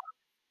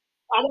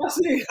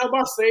 I'm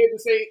not saying to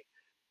say,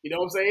 you know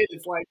what I'm saying?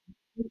 It's like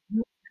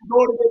you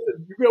go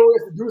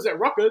against the dudes at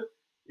Rucker,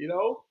 you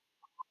know?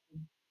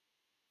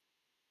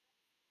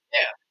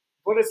 Yeah.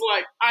 But it's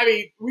like, I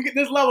mean,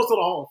 there's levels to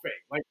the Hall of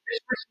Fame. Like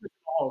there's Richmond to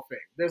the Hall of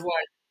Fame. There's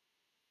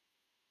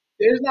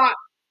not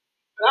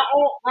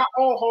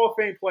all Hall of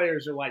Fame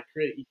players are like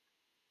created equal.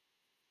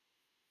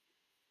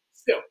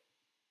 Still,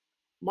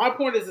 my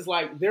point is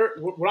like there.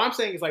 What I'm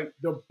saying is like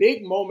the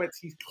big moments.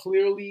 He's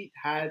clearly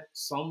had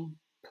some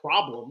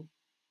problem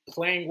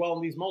playing well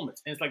in these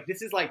moments, and it's like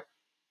this is like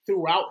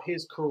throughout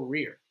his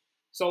career.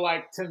 So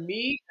like to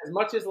me, as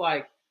much as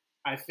like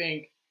I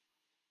think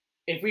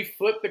if we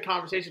flip the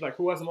conversation, like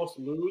who has the most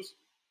to lose,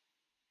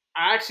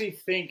 I actually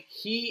think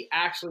he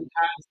actually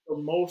has the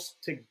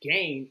most to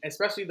gain,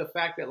 especially the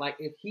fact that like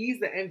if he's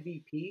the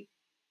MVP,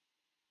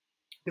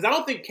 because I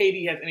don't think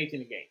KD has anything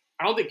to gain.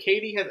 I don't think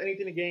KD has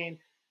anything to gain.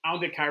 I don't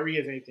think Kyrie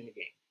has anything to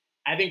gain.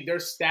 I think their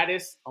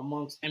status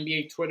amongst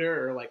NBA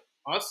Twitter or like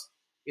us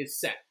is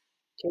set.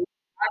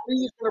 Kyrie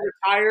is going to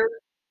retire.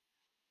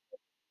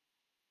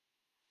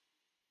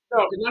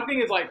 No, because my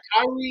thing is like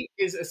Kyrie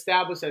is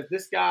established as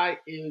this guy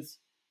is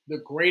the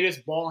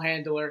greatest ball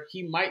handler.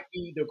 He might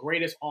be the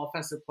greatest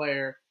offensive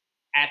player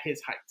at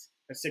his height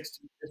at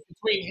 6'2". It's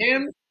between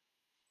him.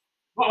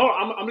 Well,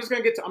 I'm just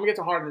gonna get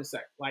to Harden in a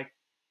sec. Like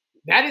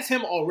that is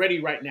him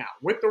already right now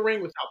with the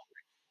ring, without the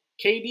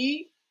ring.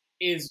 KD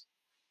is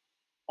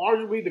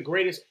arguably the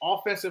greatest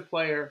offensive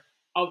player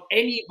of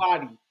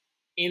anybody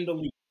in the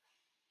league.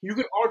 You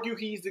could argue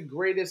he's the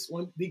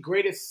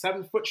greatest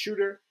 7 foot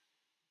shooter.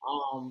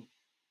 Um,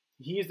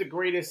 he is the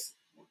greatest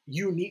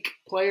unique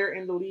player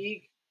in the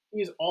league.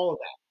 He is all of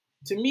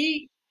that. To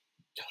me,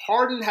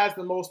 Harden has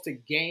the most to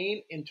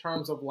gain in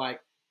terms of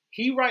like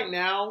he right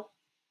now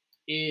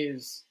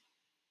is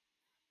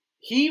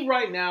he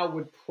right now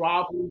would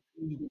probably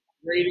be the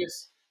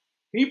greatest.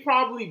 He'd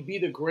probably be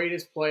the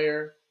greatest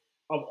player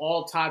of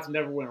all time to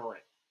never win a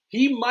ring.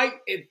 He might.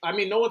 I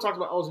mean, no one talks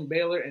about Elgin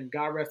Baylor, and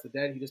God rest the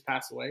dead. He just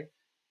passed away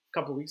a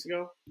couple of weeks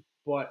ago.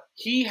 But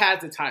he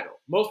has the title.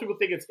 Most people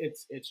think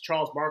it's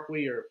Charles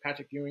Barkley or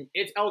Patrick Ewing.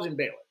 It's Elgin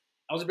Baylor.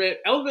 Elgin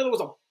Baylor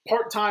was a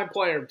part-time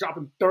player,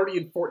 dropping 30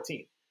 and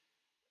 14.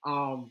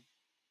 Um,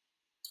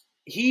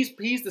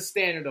 he's the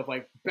standard of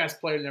like best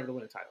player never to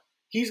win a title.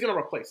 He's gonna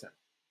replace him,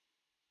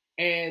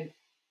 and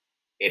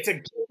it's a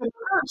gift and a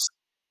curse,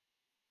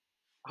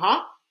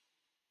 huh?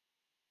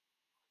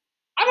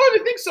 I don't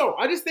even think so.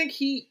 I just think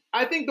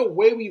I think the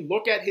way we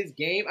look at his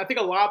game, I think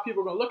a lot of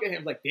people are going to look at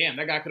him like, damn,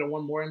 that guy could have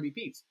won more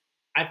MVPs.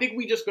 I think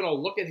we just going to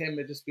look at him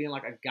as just being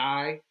like a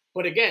guy.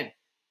 But again,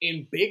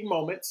 in big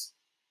moments,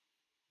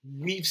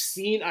 we've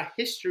seen a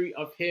history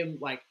of him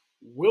like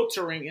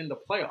wiltering in the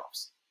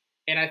playoffs.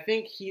 And I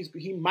think he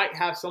might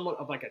have somewhat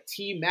of like a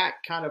T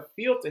Mac kind of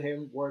feel to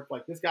him where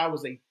like this guy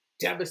was a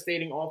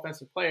devastating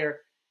offensive player.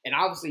 And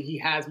obviously he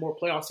has more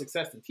playoff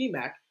success than T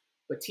Mac.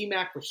 But T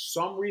Mac, for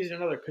some reason or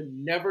another, could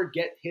never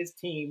get his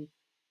team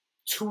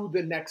to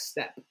the next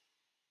step.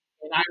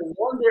 And I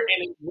wonder,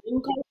 and in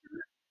win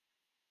culture,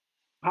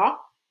 huh?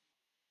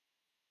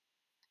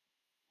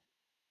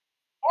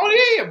 Oh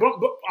yeah, yeah.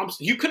 But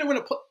you couldn't win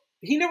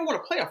he never won a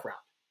playoff round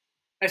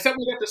except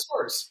when he got the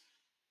Spurs.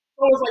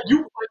 So it was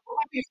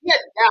like he had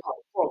Gallo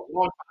for a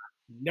long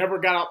time. Never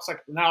got out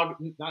second. Now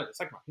not the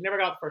second round. He never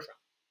got out the first round.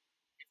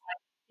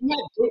 He had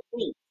good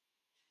teams,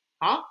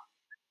 huh?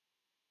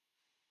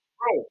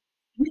 Bro,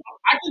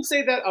 I can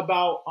say that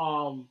about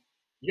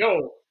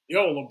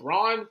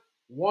LeBron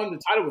won the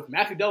title with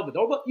Matthew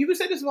Dellavedova. You can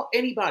say this about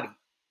anybody.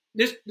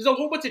 There's a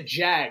whole bunch of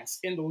Jags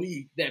in the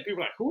league that people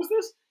are like, who is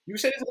this? You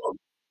say this about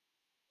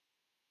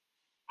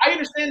I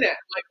understand that,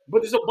 like,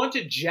 but there's a bunch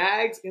of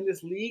Jags in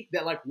this league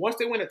that, like, once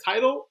they win a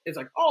title, it's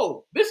like,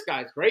 oh, this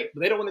guy's great,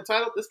 but they don't win the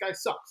title. This guy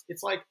sucks.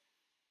 It's like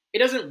it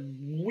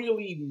doesn't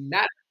really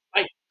matter.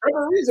 Like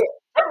Trevor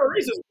Ariza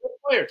is a good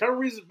player. Trevor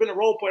Ariza has been a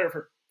role player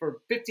for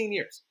 15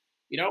 years.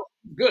 You know,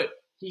 good.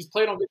 He's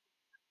played on good.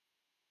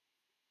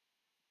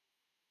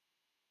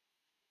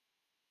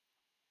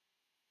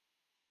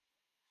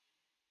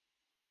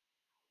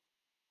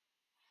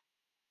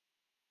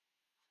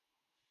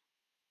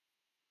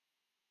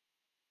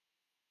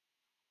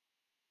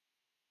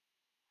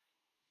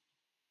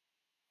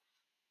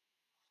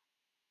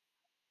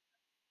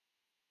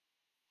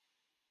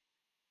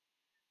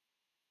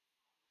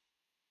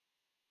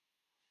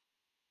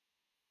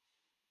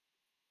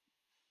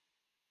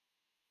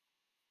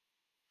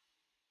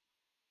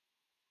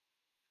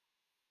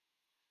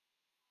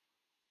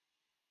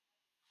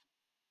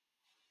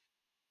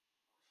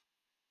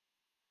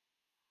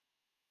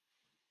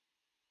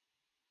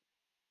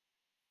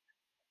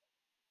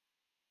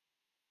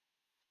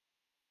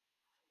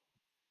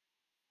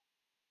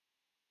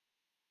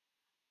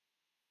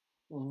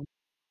 Mhm.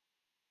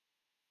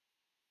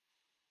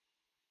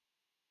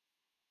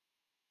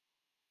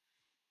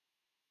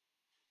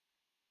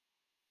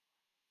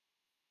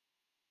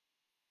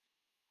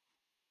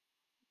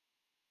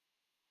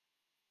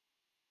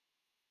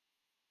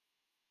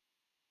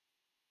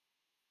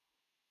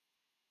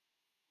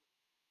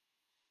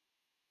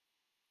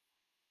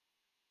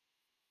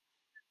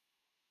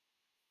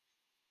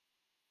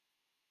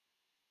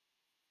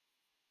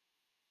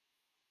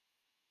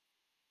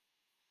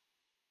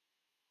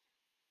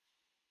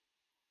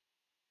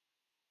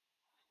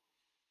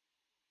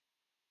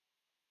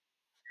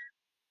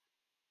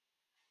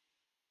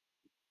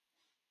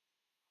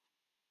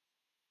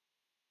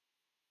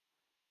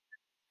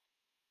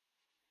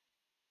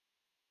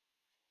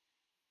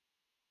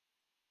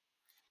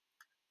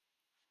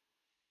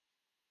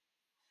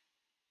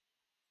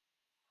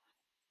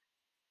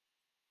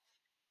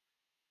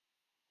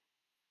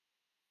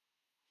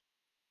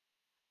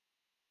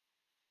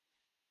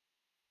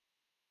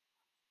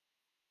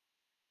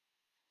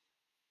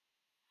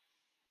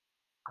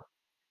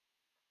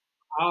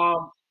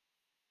 Um,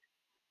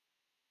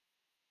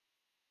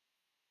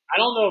 I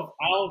don't know.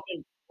 I don't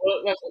think.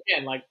 Well, that's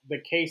again like the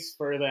case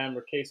for them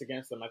or case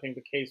against them. I think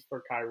the case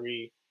for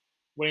Kyrie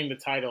winning the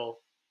title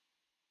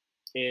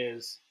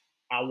is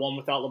one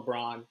without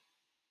LeBron.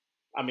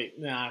 I mean,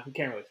 nah, you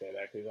can't really say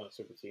that because he's on a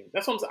super team.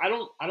 That's what I'm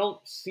saying. I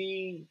don't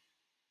see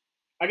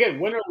again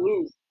win or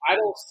lose. I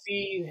don't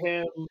see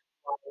him.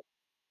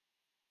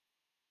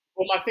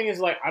 Well, my thing is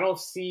like I don't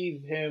see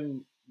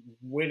him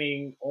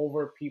winning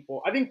over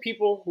people. I think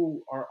people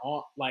who are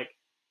on like,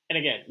 and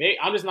again,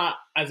 I'm just not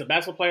as a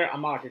basketball player.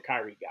 I'm not like a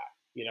Kyrie guy.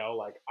 You know,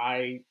 like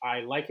I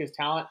like his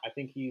talent. I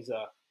think he's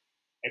a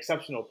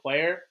exceptional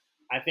player.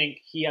 I think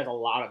he has a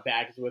lot of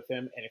baggage with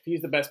him, and if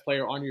he's the best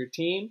player on your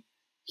team,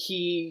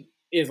 he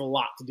is a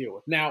lot to deal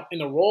with. Now, in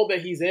the role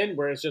that he's in,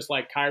 where it's just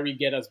like Kyrie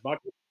get us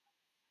buckets,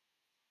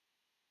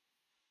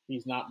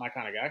 he's not my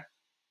kind of guy.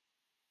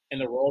 In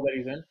the role that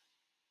he's in,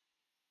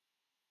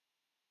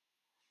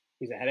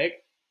 he's a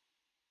headache.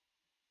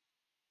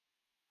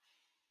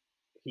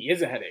 He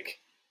is a headache.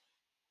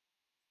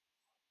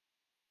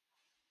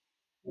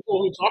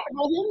 People who talk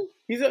about him,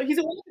 he's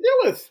a one to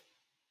deal with.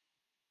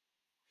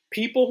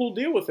 People who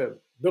deal with him,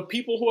 the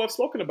people who have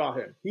spoken about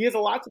him, he has a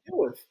lot to deal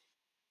with.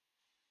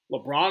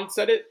 LeBron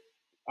said it.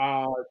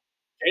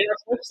 J.R.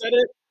 Smith said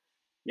it.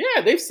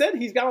 Yeah, they've said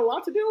he's got a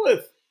lot to deal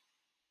with.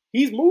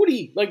 He's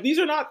moody. Like these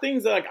are not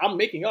things that like I'm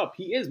making up.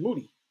 He is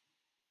moody.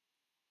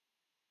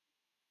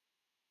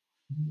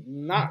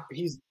 Not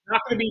he's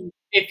not going to be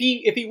if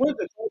he wins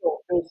the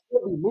title, he'll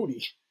still be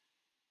moody.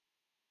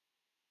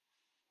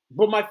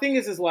 But my thing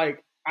is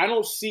like I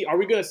don't see. Are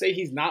we going to say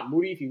he's not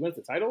moody if he wins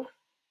the title?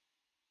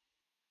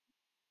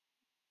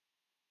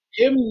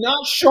 Him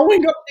not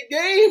showing up to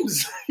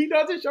games. He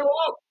doesn't show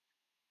up.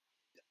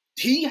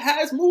 He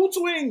has mood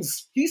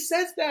swings. He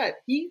says that.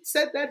 He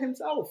said that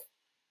himself.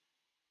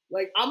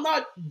 Like I'm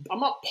not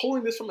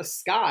pulling this from the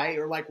sky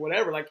or like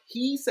whatever. Like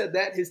he said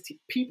that his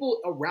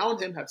people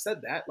around him have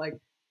said that. Like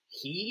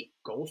he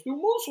goes through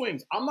mood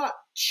swings. I'm not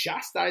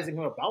chastising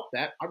him about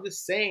that. I'm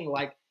just saying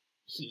like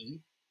he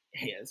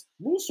has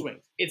mood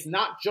swings. It's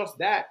not just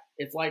that.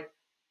 It's like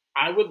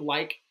I would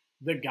like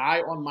the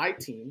guy on my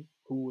team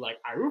who like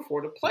I root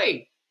for to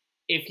play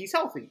if he's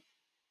healthy.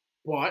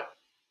 But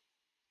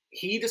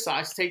he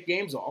decides to take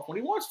games off when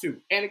he wants to.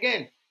 And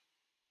again,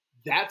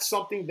 that's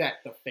something that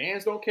the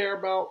fans don't care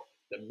about.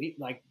 The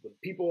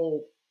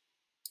people,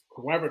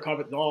 whoever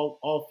covered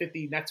all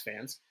 50 Nets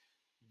fans,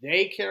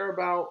 they care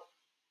about.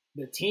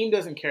 The team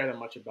doesn't care that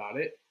much about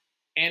it,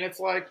 and it's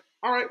like,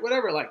 all right,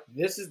 whatever. Like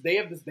this is they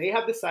have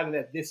decided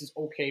that this is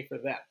okay for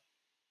them,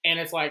 and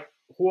it's like,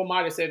 who am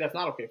I to say that's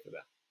not okay for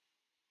them?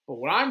 But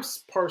what I'm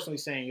personally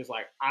saying is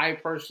like, I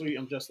personally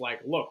am just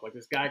like, look, like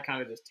this guy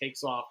kind of just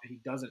takes off, and he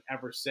doesn't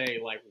ever say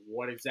like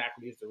what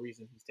exactly is the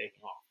reason he's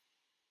taking off.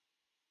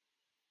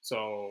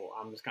 So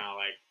I'm just kind of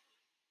like,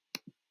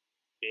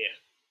 yeah,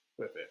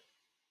 with it.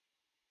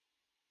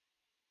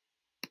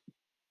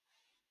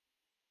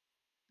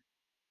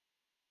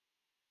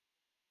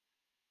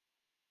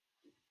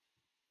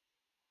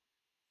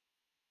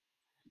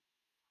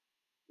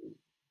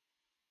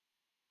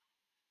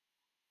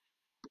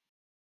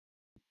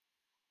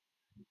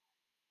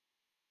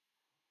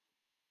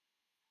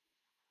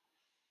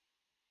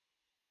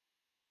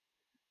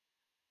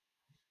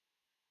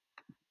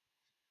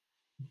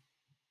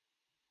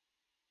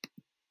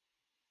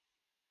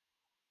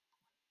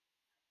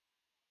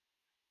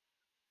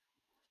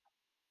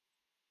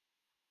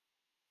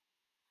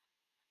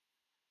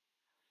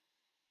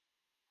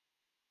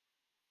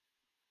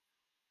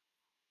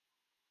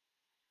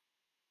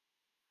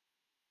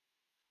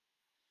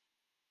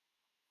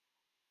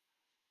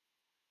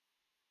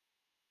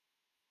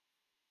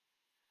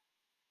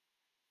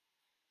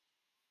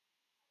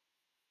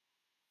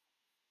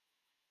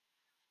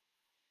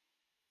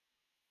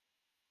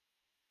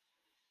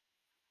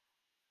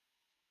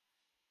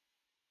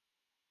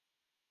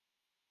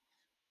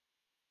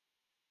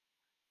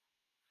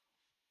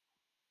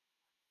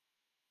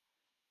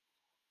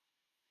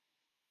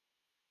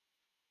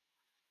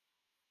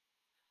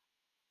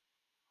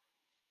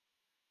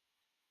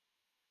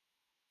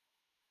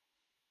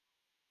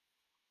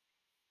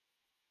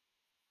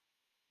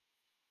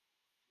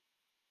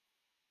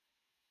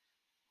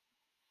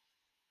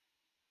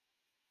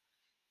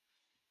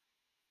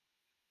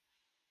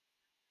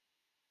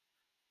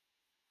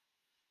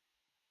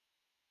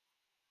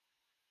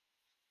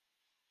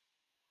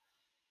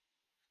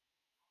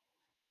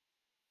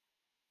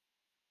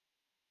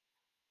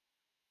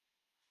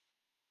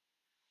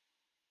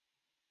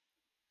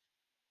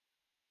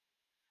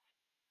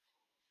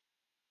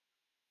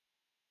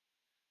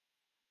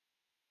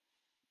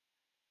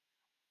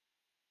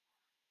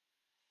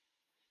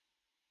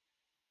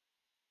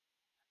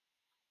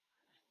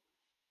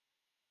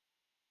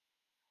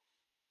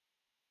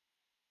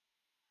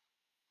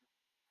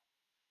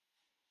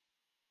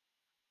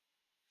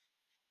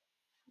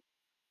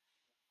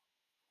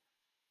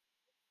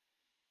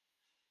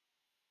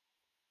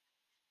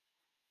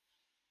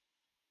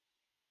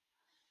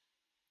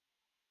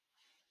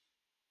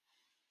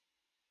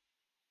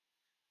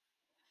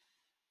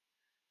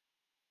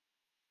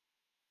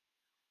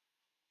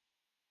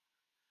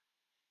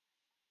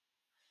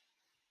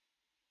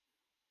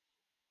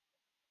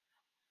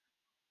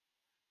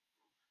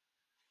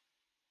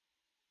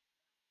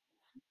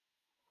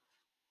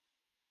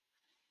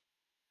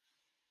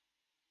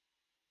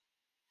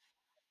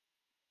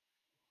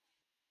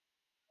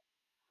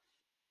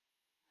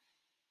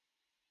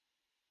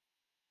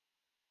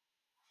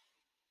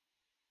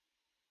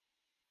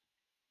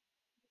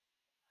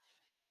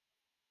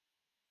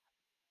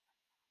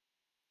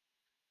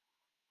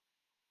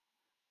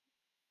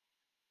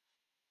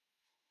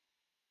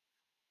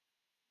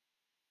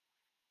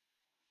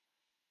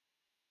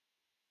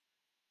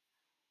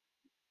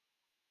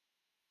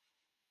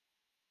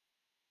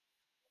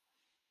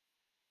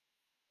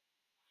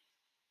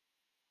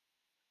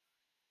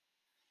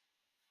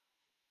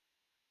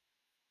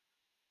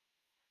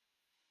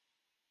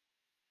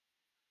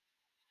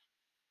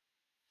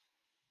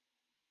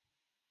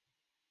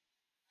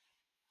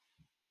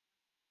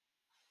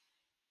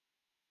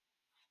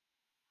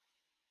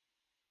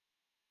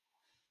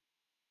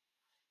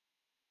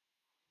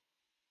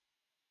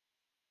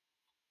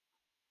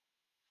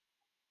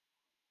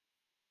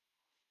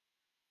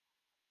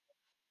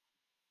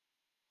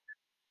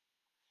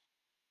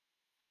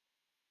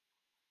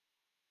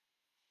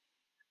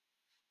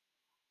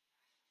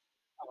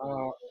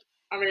 Uh,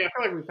 I mean, I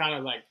feel like we kind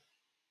of like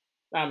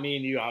not me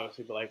and you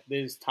obviously, but like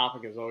this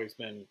topic has always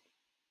been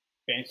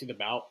fancied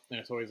about, and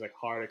it's always like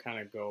hard to kind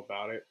of go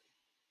about it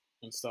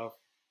and stuff.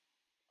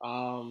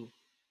 Um,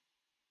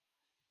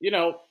 you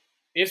know,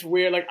 it's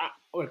weird. Like,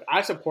 look,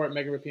 I support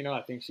Megan Rapinoe.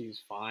 I think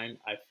she's fine.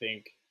 I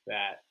think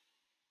that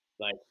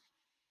like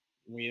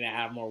we need to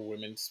have more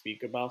women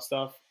speak about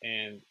stuff,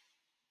 and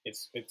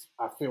it's.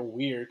 I feel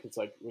weird because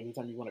like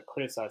anytime you want to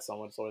criticize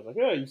someone, it's always like,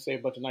 oh, you say a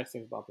bunch of nice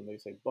things about them. They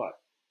say, but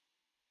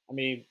I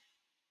mean,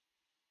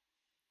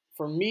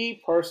 for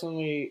me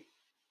personally,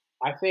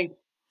 I think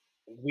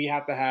we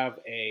have to have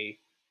a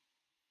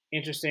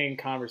interesting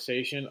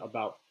conversation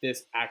about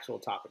this actual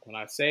topic. When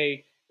I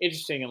say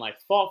interesting and like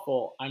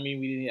thoughtful, I mean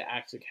we need to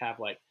actually have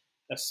like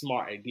a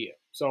smart idea.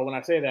 So when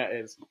I say that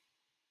is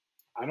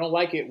I don't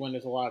like it when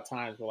there's a lot of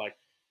times where like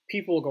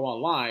people go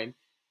online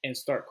and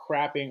start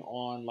crapping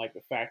on like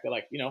the fact that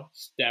like,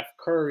 Steph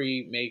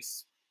Curry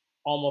makes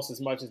almost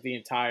as much as the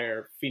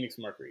entire Phoenix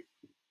Mercury,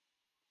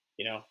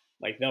 you know,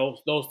 like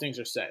those things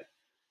are said.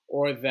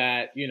 Or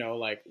that,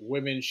 like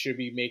women should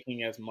be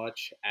making as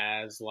much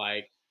as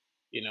like,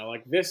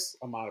 like this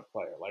amount of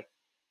player. Like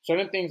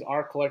certain things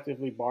are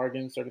collectively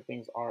bargained, certain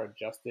things are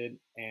adjusted,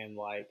 and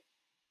like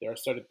there are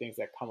certain things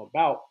that come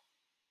about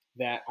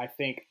that I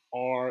think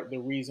are the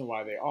reason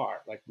why they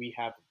are. Like we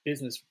have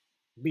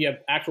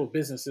actual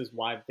businesses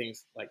why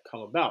things like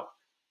come about.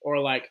 Or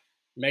like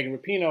Megan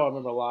Rapinoe, I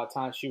remember a lot of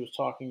times she was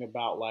talking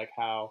about like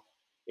how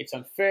it's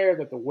unfair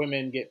that the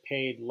women get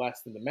paid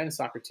less than the men's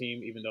soccer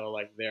team, even though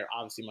like they're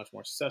obviously much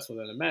more successful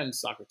than the men's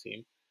soccer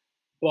team.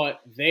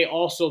 But they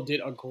also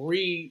did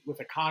agree with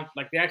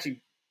like they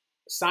actually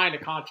signed a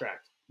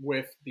contract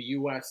with the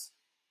U.S.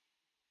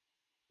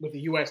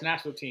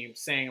 national team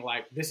saying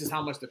like this is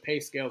how much the pay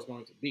scale is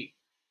going to be,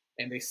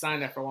 and they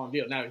signed that for a long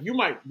deal. Now you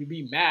might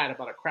be mad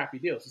about a crappy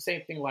deal. It's the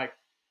same thing like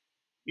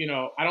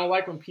I don't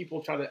like when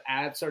people try to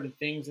add certain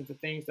things into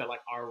things that like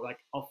are like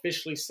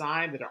officially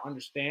signed that are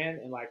understand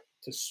and like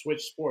to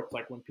switch sports.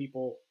 Like when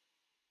people,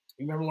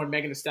 you remember when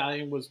Megan Thee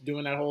Stallion was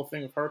doing that whole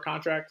thing with her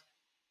contract,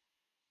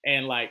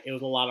 and like it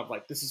was a lot of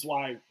like this is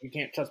why you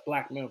can't trust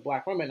black men with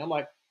black women. I'm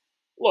like,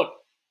 look,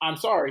 I'm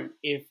sorry.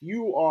 If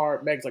you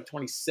are Meg's like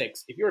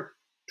 26, if you're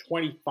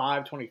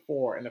 25,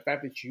 24, and the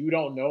fact that you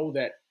don't know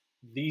that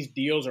these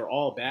deals are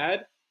all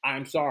bad,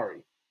 I'm sorry.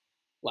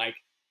 Like,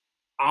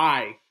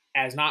 I,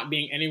 as not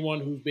being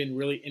anyone who's been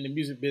really in the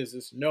music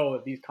business, know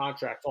that these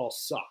contracts all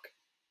suck.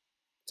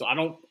 So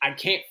I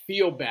can't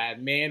feel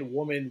bad, man,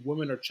 woman,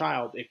 or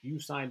child, if you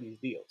sign these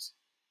deals.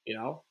 You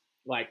know,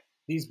 like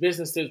these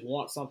businesses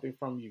want something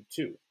from you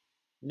too.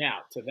 Now,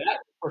 to that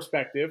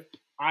perspective,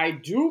 I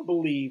do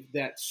believe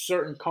that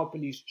certain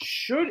companies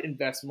should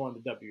invest more in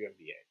the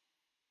WNBA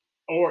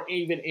or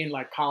even in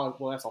like college.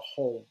 Well, that's a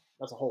whole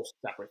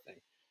separate thing.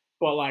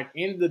 But like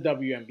in the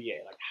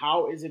WNBA, like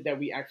how is it that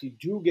we actually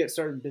do get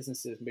certain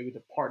businesses maybe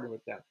to partner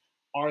with them?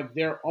 Are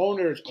their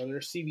owners or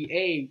their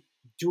CBA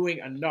doing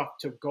enough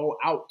to go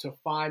out to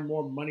find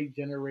more money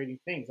generating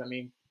things? I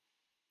mean,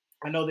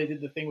 I know they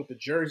did the thing with the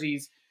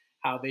jerseys,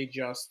 how they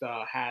just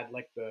had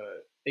like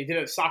they did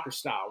it soccer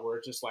style where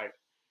it's just like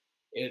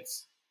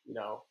it's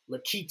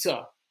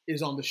Lakita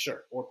is on the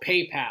shirt or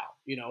PayPal.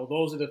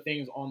 Those are the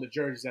things on the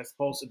jerseys as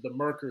opposed to the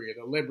Mercury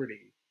or the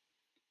Liberty.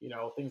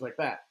 Things like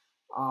that.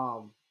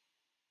 Um,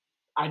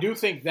 I do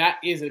think that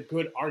is a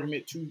good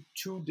argument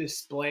to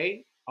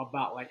display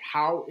about like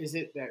how is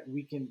it that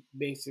we can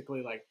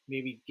basically like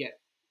maybe get.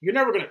 You're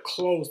never going to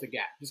close the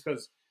gap just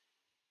because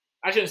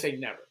I shouldn't say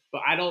never,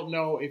 but I don't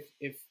know if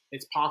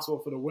it's possible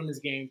for the women's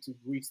game to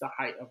reach the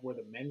height of where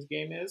the men's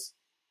game is,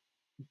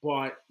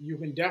 but you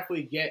can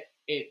definitely get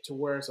it to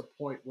where it's a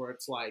point where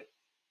it's like,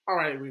 all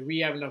right, we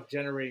have enough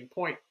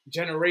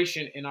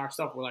generation in our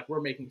stuff where like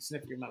we're making a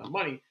significant amount of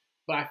money.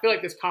 But I feel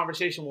like this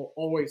conversation will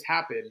always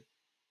happen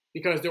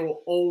because there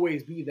will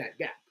always be that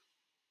gap.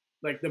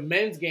 Like the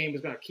men's game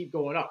is going to keep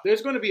going up.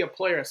 There's going to be a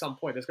player at some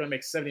point that's going to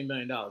make $70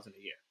 million in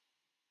a year.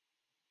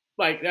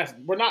 Like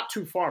we're not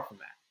too far from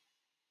that,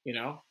 you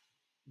know.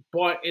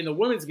 But in the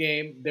women's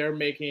game, they're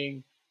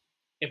making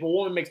if a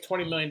woman makes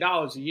 $20 million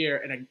a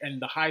year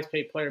and the highest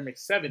paid player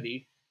makes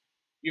 70,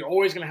 you're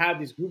always going to have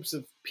these groups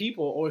of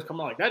people always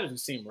come out like that doesn't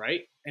seem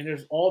right. And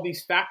there's all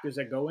these factors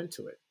that go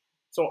into it.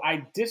 So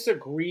I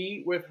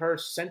disagree with her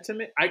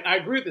sentiment. I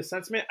agree with the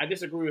sentiment. I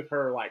disagree with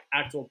her like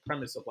actual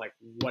premise of like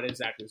what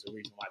exactly is the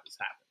reason why this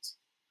happens.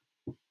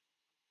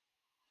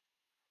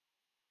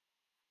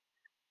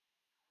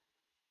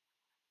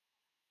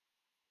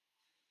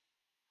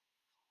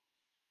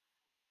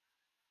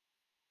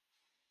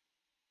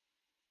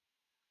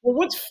 Well,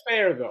 what's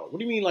fair though? What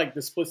do you mean like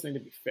the splits need to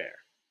be fair?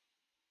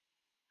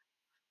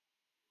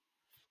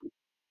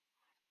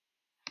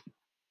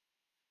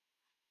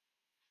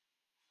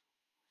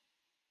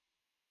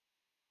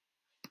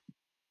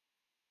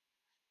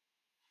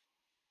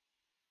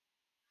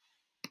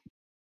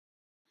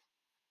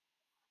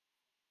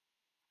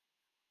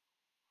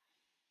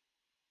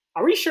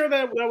 Are we sure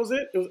that that was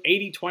it? It was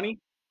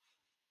 80-20.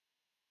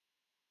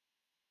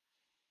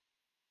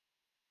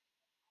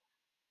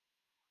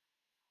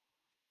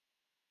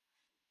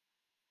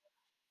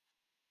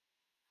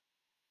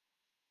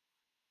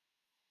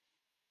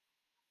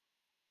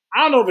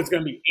 I don't know if it's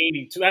going to be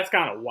 82. That's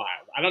kind of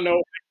wild. I don't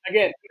know.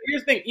 Again,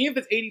 here's the thing. Even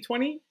if it's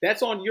 80-20,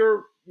 that's on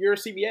your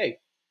CBA.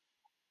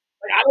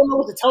 Like, I don't know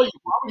what to tell you.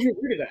 Why would you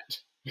agree to that?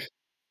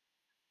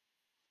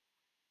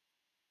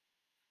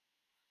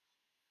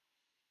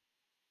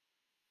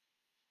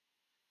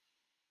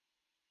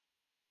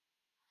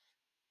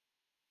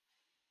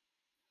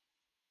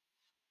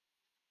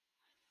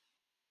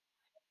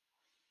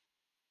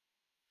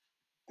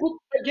 Well,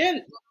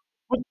 again,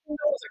 but who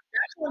knows? Like,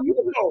 that's what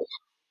you know.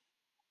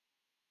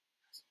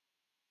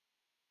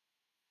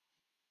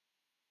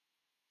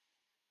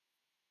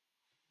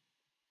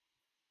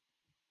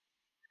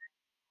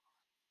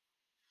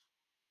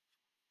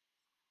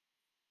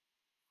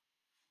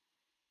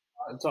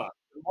 Talk.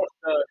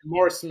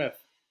 Morris Smith.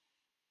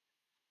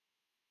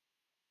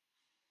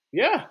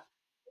 Yeah,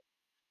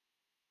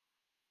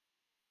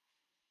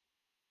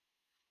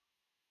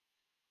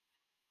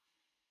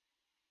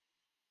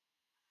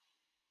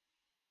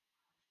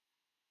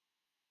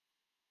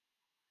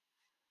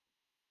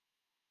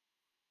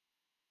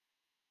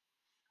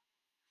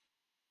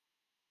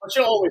 but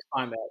you'll always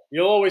find that.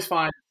 You'll always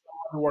find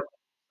someone who works.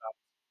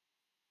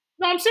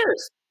 No, I'm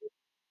serious.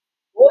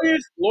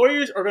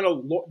 Lawyers are gonna.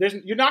 There's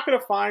you're not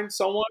gonna find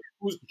someone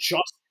who's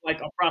just like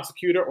a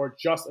prosecutor or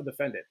just a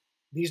defendant.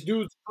 These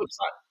dudes flip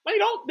sides. They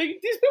don't. These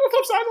people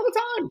flip sides all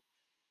the time.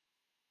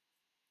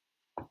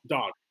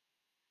 Dog.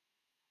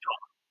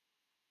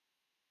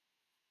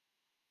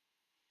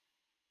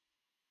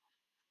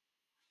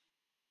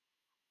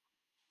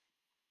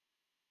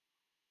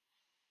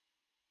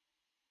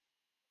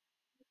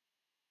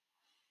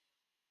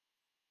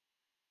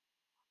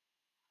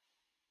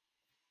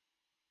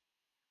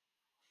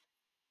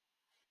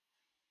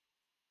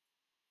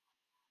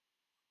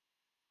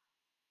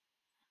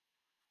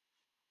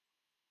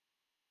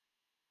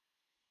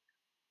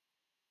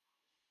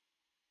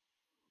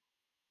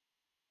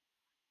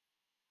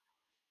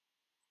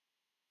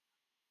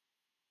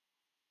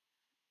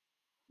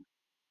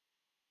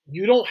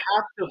 You don't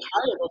have to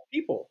hire those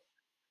people.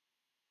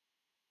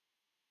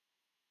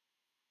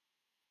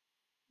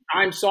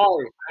 I'm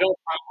sorry. I'm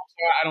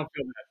sorry. I don't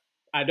feel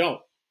that. I don't.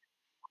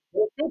 I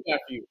don't feel bad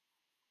for you.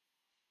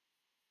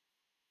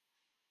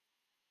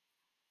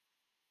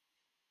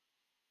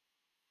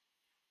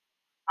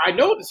 I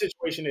know what the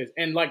situation is,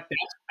 and like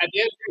that's at the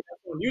end of the day,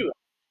 that's on you. Though.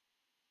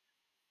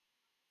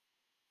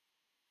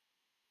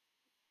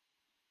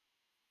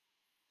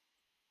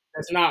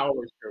 That's not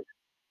always true.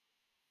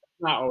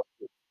 That's not always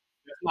true.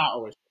 That's not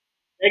always true.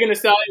 Megan Thee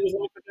Stallion was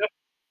life or death.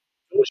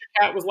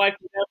 Doja Cat was life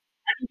or death.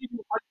 I can give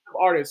you hundreds of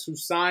artists who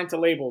signed to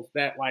labels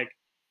that like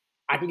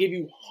I can give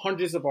you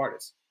hundreds of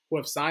artists who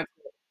have signed.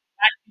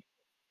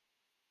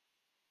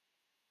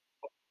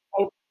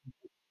 Oh,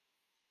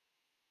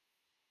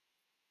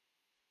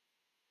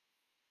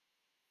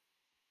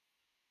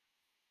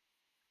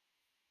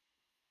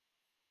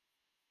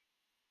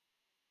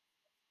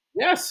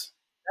 yes,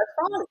 that's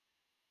fine.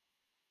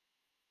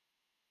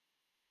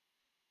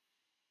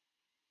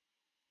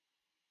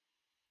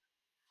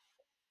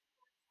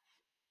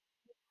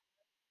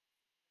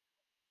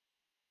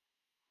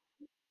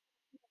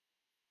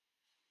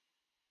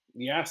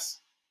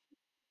 Yes,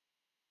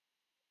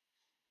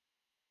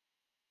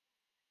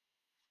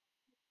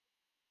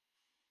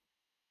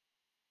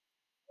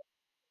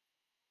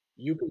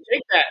 you can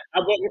take that.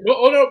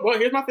 Oh no, well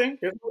here's my thing.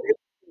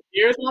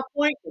 Here's my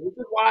point. This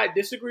is why I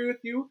disagree with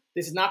you.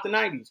 This is not the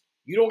 '90s.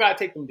 You don't gotta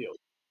take them deals.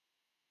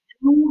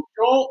 You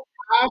don't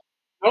have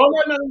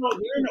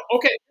no.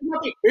 Okay,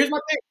 Here's my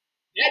thing.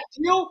 That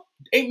deal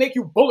ain't make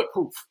you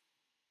bulletproof.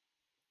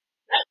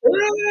 No.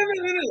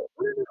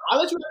 I'll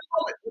let you have a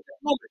moment. Let you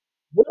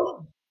have a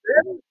moment.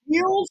 Them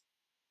deals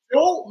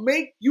don't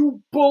make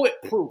you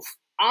bulletproof.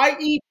 I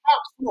eat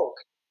pop smoke.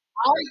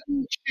 I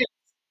eat shit.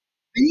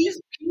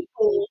 These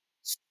people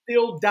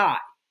still die.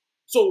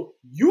 So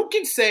you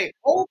can say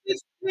all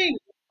this thing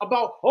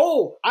about,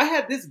 oh, I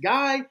had this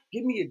guy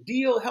give me a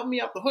deal, help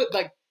me out the hood.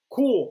 Like,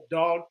 cool,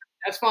 dog.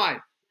 That's fine.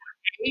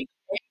 Hey,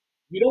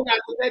 you don't got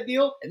to get that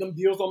deal, and them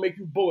deals don't make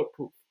you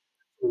bulletproof.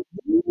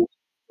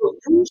 So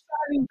you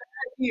signing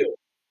bad deals,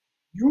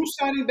 you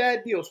signing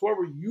bad deals,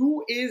 whoever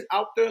you is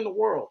out there in the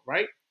world,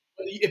 right?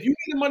 If you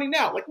need the money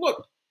now, like,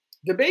 look,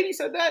 the baby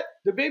said that.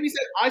 The baby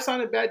said, I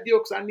signed a bad deal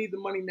because I need the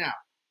money now.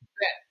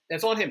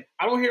 That's on him.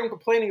 I don't hear him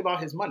complaining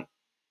about his money.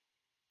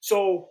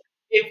 So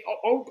if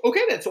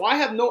okay then, so I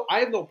have no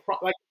problem.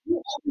 Like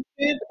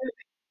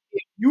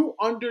if you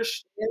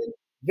understand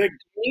the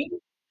game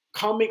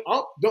coming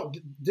up.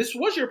 This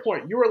was your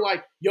point. You were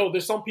like, yo,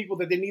 there's some people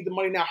that they need the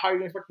money now. How are you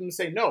gonna expect them to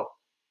say no?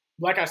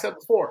 Like I said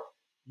before,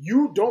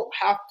 you don't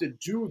have to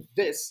do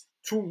this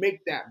to make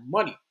that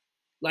money.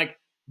 Like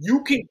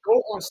you can go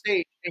on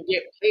stage and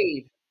get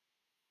paid.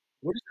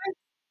 What is that?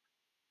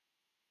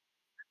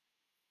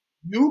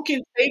 You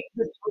can take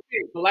the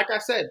okay, but like I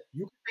said,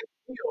 you can take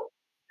the deal.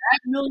 $5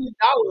 million,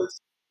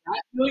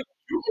 that million,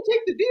 you can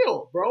take the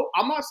deal, bro.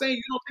 I'm not saying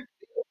you don't take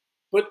the deal,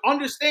 but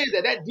understand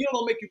that that deal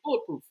don't make you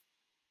bulletproof.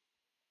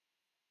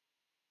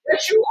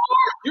 Yes, you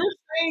are. You're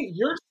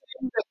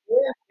saying that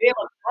they have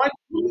a gun.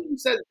 You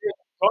said they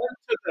have a gun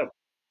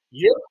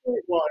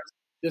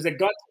There's a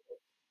gun.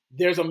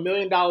 There's $1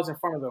 million in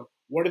front of them.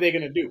 What are they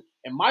going to do?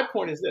 And my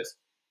point is this: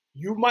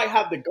 you might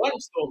have the gun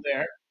still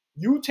there.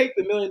 You take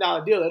the $1 million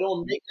deal. That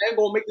ain't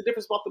gonna make the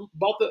difference about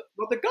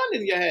the gun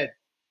in your head.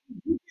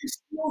 You can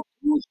still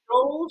do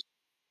shows.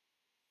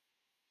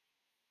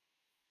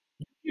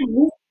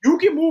 You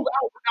can move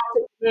out without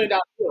taking $1 million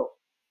deal.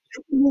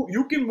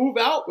 You can move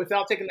out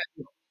without taking that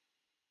deal.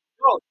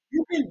 Bro,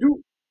 you can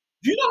do.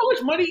 Do you know how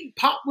much money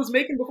Pop was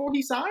making before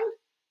he signed?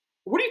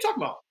 What are you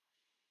talking about?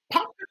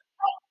 Pop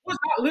was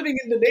not living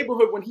in the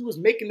neighborhood when he was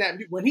making that.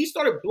 When he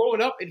started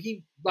blowing up and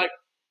he like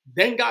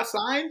then got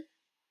signed,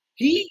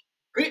 he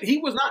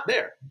was not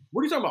there.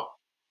 What are you talking about?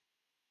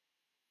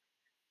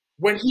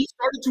 When he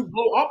started to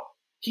blow up,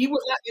 he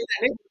was not in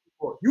that neighborhood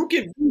before. You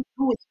can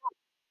do it.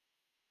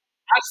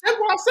 I said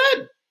what I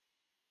said.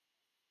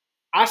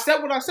 I said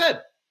what I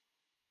said.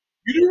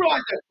 You do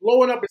realize that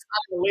blowing up and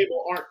signing a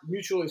label aren't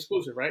mutually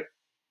exclusive, right?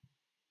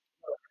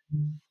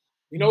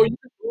 You know, you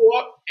can blow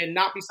up and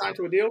not be signed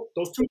to a deal.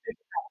 Those two things.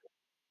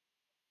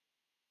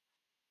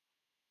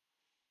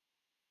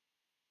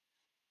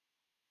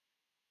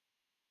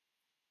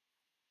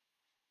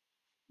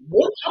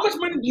 How much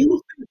money do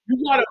you think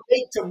you gotta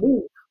make to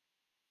move?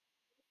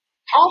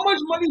 How much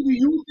money do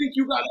you think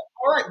you got?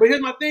 All right, but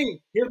here's my thing.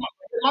 Here's my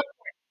point.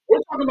 We're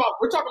talking about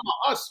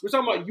us. We're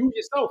talking about you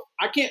yourself.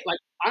 I can't like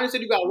I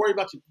understand you got to worry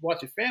about your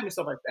family and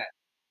stuff like that.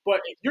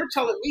 But if you're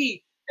telling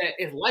me that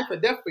it's life or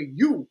death for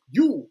you,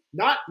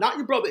 not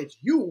your brother, it's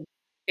you,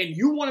 and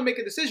you want to make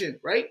a decision,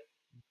 right?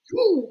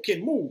 You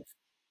can move.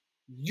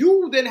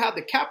 You then have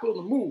the capital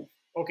to move.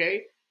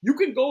 Okay, you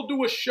can go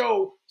do a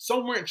show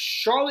somewhere in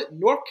Charlotte,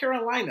 North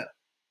Carolina,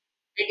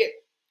 and get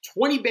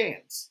 20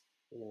 bands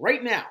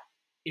right now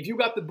if you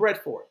got the bread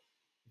for it.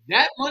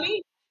 That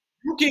money,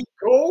 you can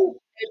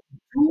go and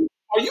do.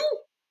 Are you?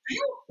 Do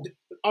you?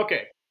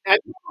 Okay. Have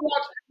you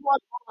watched?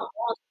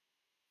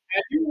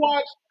 Have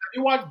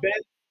you watched Ben?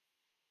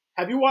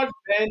 Have you watched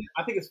Ben?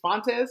 I think it's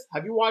Fontes.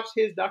 Have you watched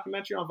his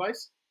documentary on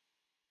Vice?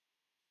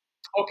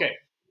 Okay.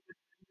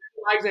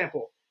 My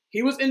example.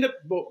 He was in the.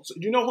 Well, so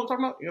do you know who I'm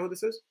talking about? You know who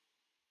this is?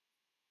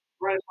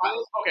 Brent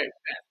Files? Okay.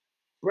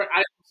 Brent,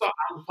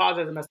 I'm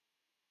apologize. I messed.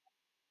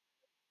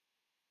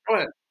 Go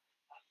ahead.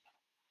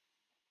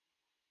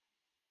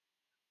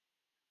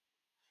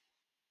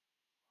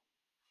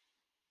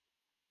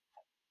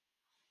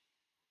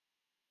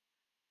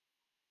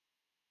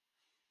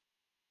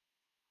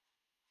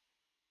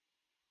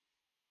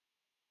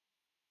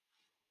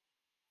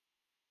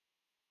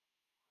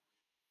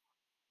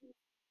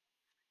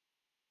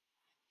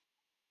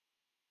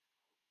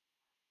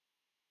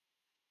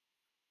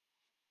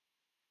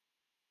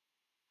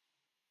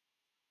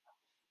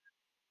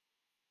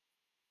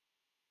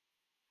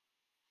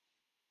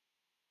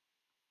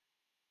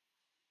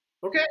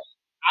 Okay.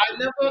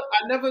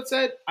 I never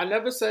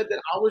said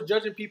that I was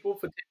judging people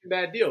for taking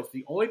bad deals.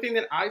 The only thing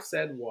that I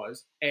said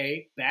was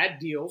a bad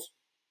deals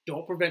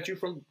don't prevent you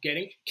from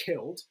getting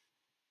killed.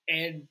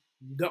 And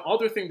the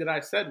other thing that I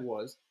said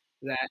was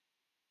that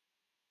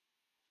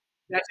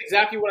that's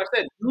exactly what I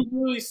said. You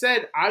really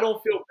said I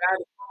don't feel bad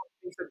if someone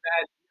takes a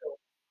bad deal.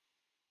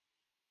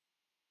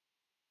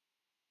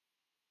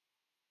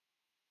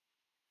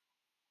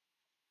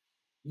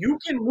 You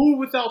can move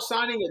without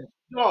signing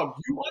a dog.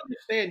 You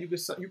understand you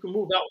can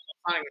move out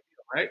without signing a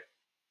deal, right?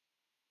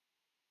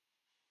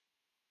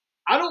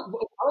 I don't know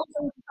what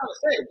you're trying to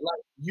say.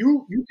 Like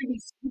you can be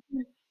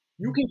speaking,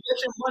 you can get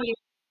your money.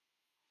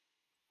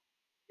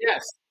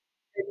 Yes.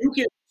 And you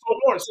can so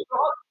on. So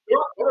there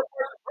are other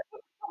parts. What are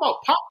you talking about?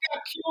 Pop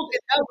got killed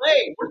in LA.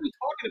 What are we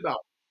talking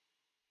about?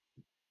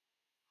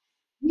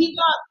 He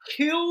got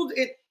killed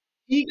in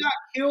he got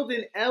killed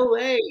in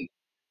LA.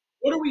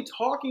 What are we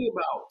talking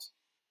about?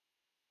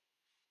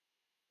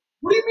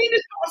 What do you mean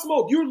it's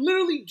possible? You're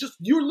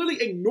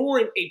literally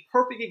ignoring a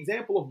perfect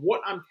example of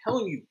what I'm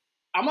telling you.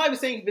 I'm not even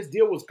saying if this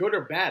deal was good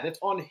or bad. That's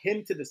on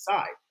him to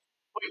decide.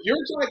 But you're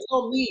trying to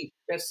tell me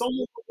that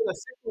someone was in a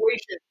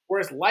situation where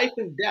it's life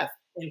and death,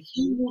 and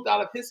he moved out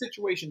of his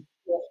situation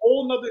to a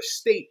whole nother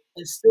state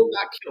and still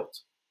got killed.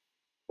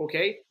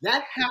 Okay,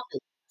 that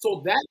happened.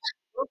 So that has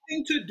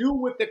nothing to do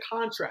with the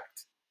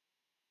contract.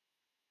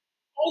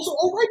 Also,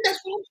 all right, that's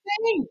what I'm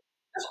saying.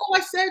 That's all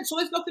I said. So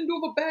there's nothing to do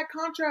with a bad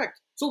contract.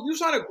 So if you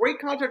sign a great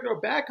contract or a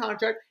bad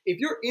contract, if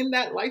you're in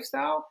that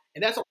lifestyle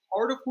and that's a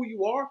part of who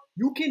you are,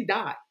 you can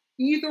die.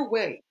 Either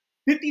way.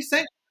 50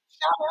 Cent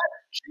shot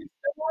at, chased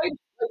their life.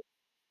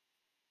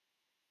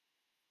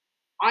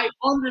 I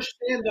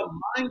understand the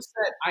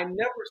mindset. I never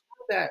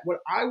said that. What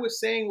I was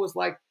saying was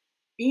like,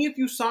 if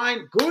you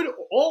sign good,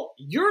 all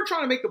you're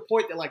trying to make the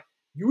point that like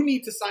you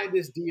need to sign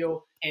this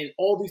deal and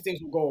all these things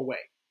will go away.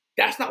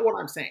 That's not what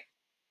I'm saying.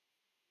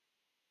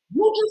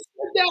 You just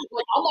said that.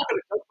 Like, I'm not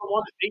going to judge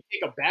someone that they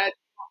take a bad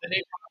deal and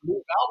they try to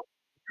move out.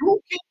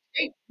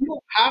 You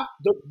don't have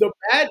the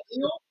bad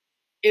deal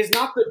is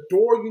not the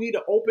door you need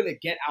to open to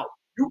get out.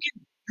 You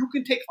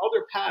can take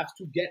other paths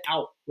to get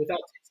out without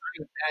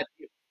signing a bad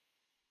deal.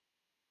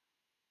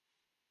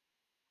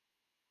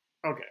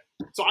 Okay.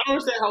 So I don't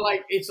understand how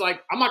like it's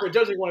like I'm not gonna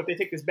judge anyone if they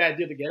take this bad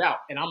deal to get out.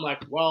 And I'm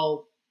like,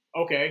 well,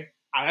 Okay,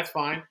 that's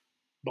fine.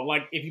 But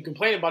like, if you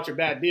complain about your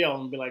bad deal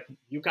and be like,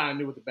 you kind of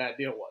knew what the bad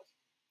deal was,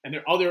 and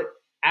there are other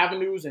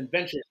avenues and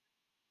ventures.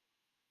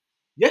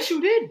 Yes, you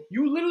did.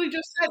 You literally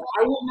just said,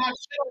 "I will not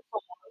shit on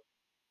someone."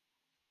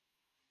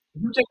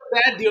 You take a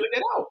bad deal to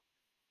get out.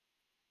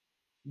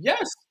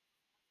 Yes,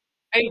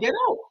 and get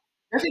out.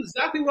 That's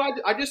exactly what I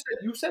did. I just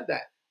said. You said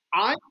that.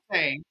 I'm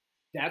saying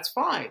that's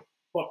fine,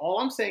 but all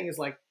I'm saying is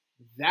like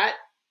that.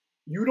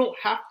 You don't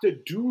have to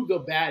do the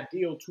bad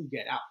deal to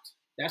get out.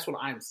 That's what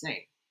I'm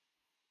saying.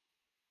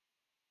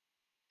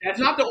 That's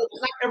not the.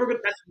 It's not ever.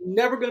 That's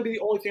never going to be the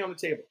only thing on the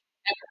table.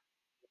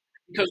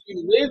 Because we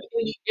live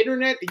in the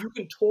internet that you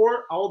can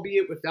tour,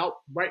 albeit without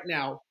right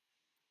now,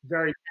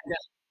 very pandemic.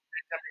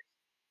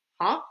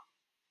 Huh?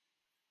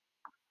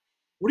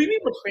 What do you mean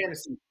with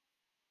fantasy?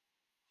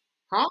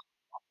 Huh?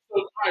 So,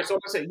 all right, so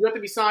I'm gonna say you have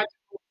to be signed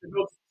to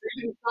go. You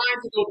have to be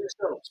signed to go do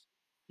shows.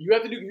 You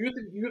have to do.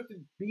 You have to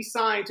be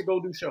signed to go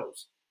do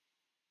shows.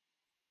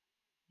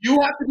 You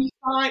have to be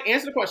signed.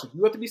 Answer the question.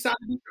 You have to be signed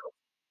to do shows.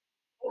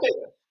 Okay,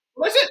 then.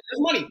 Well, that's it.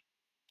 That's money.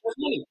 That's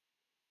money.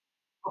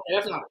 Okay,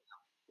 that's not it.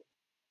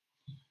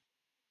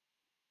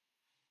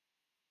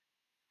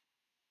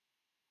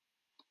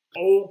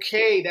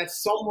 Okay,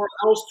 that's somewhere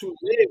else to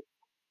live.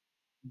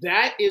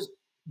 That is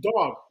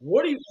dog.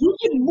 What are you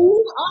can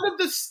move out of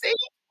the state?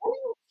 What are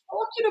you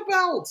talking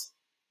about?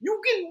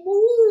 You can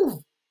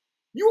move.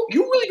 You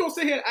really gonna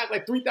sit here and act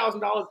like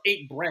 $3,000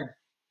 ain't bread,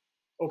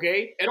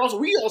 okay? And also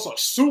we also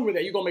assuming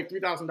that you're gonna make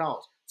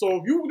 $3,000. So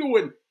if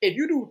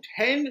you do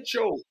 10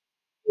 shows,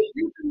 if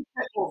you do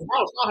 10 shows,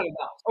 now it's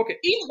 $500. Okay,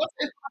 even let's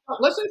say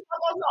it's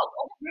 $5,000.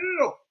 Okay, no,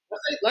 no, no.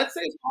 Let's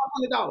say it's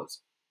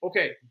 $500.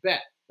 Okay,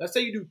 bet. Let's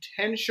say you do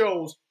 10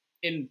 shows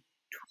in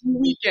 2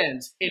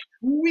 weekends. In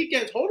 2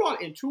 weekends, hold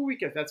on, in 2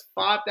 weekends, that's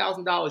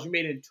 $5,000 you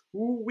made in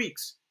 2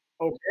 weeks.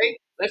 Okay,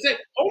 let's say,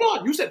 hold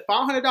on, you said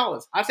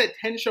 $500. I said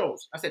 10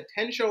 shows. I said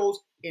 10 shows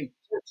in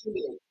 14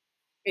 days.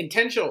 In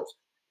 10 shows.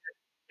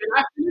 Can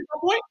I finish my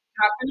point?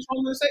 Can I finish what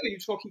I'm going to say? Or you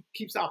just gonna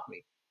keep stopping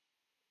me?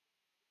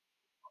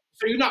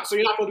 So you're not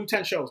gonna do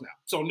 10 shows now.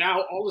 So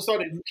now all of a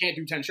sudden you can't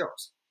do 10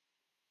 shows.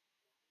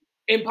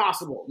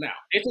 Impossible now.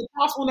 It's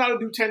impossible now to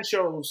do 10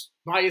 shows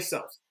by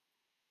yourself.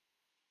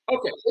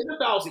 Okay, it's a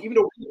fallacy. Even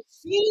though we've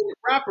seen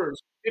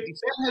rappers, 50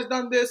 Cent has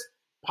done this,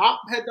 Pop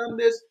had done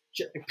this,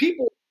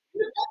 people,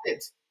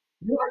 independents.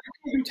 You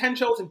can't do 10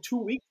 shows in 2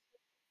 weeks.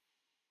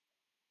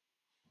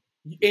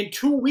 In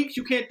 2 weeks,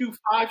 you can't do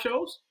 5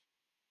 shows.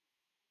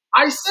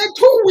 I said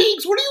 2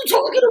 weeks. What are you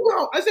talking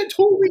about? I said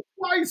 2 weeks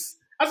twice.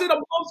 I said a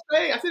month's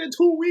pay. I said in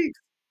 2 weeks.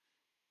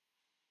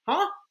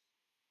 Huh?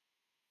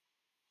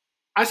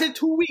 I said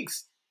 2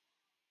 weeks.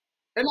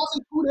 And that's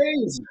in 2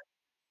 days.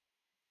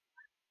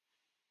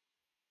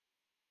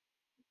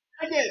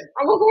 Again,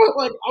 I'm going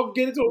like I'm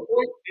getting to a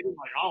point and it's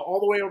like all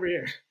the way over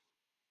here.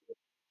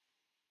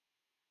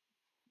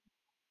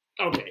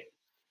 Okay.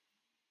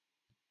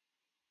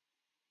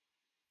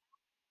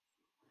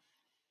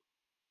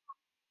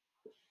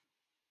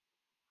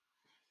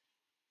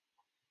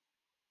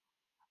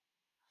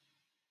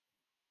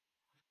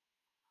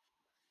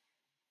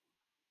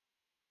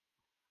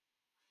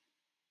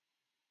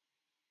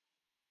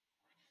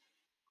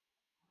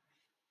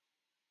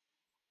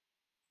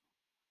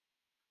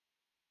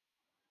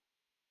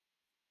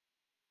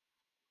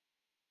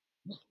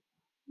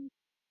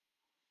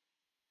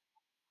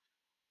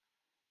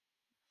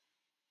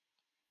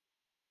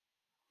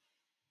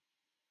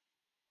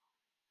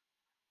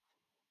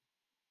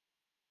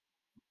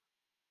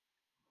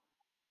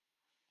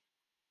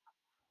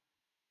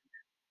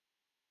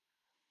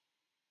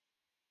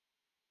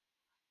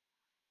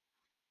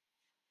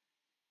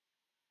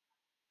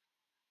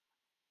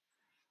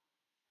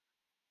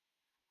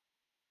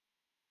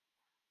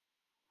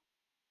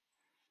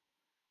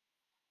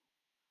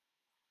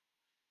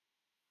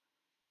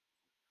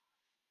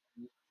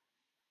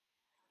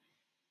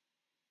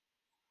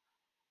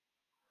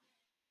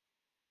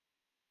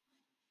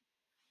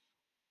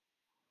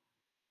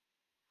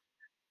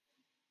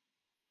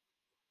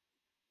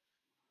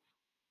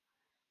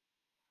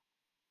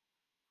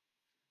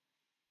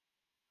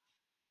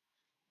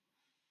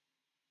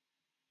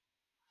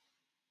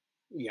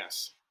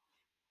 Yes.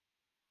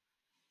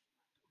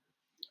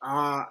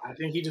 I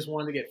think he just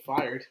wanted to get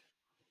fired.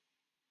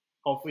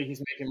 Hopefully,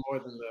 he's making more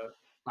than the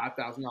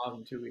 $5,000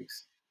 in 2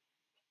 weeks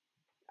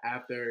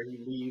after he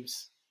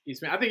leaves.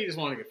 I think he just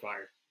wanted to get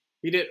fired.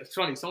 He did. It's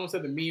funny. Someone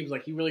said the memes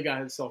like he really got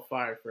himself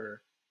fired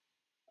for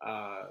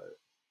uh,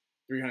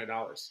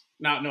 $300.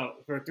 No,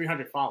 for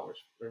 300 followers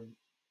for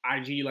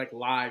IG like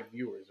live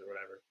viewers or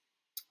whatever.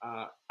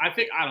 I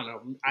think I don't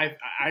know.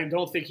 I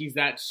don't think he's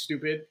that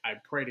stupid. I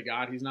pray to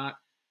God he's not.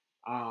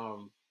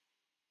 Um,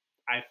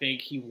 I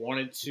think he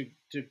wanted to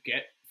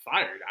get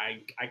fired.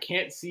 I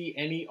can't see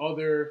any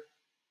other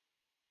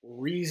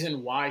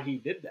reason why he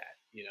did that.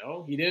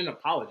 He didn't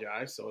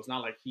apologize, so it's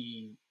not like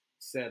he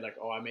said like,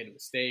 "Oh, I made a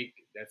mistake.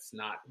 That's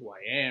not who I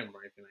am"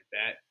 or anything like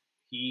that.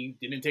 He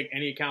didn't take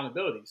any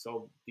accountability.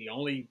 So the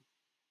only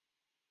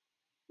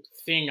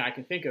thing I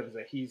can think of is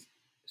that he's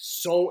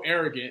so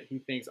arrogant he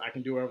thinks I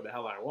can do whatever the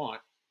hell I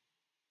want,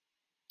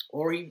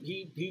 or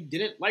he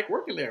didn't like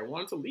working there,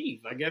 wanted to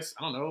leave. I guess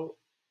I don't know.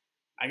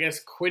 I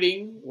guess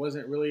quitting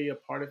wasn't really a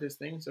part of his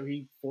thing, so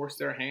he forced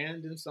their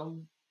hand in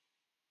some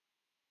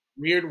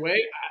weird way.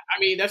 I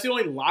mean, that's the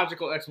only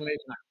logical explanation,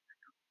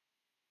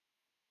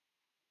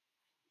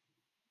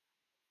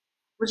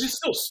 which is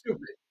still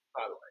stupid,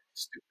 by the way.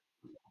 Stupid.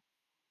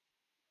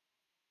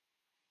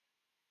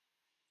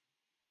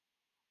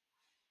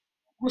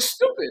 Was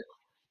stupid.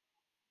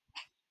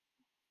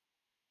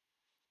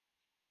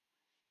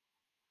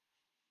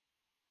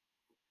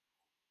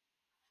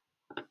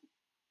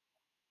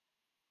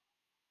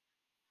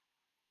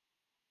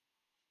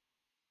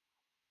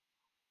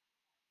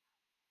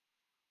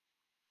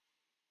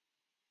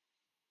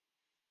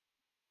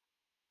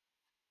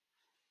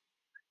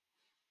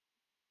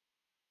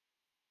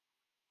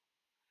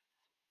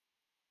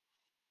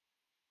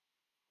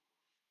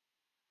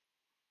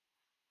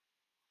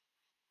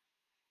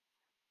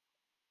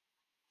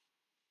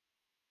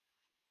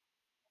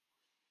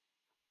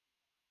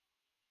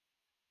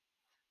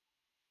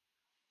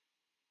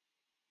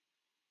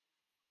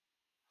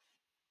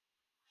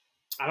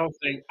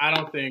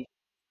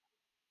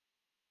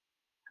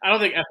 I don't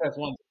think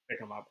FS1 pick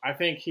him up. I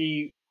think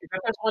he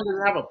FS1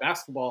 doesn't have a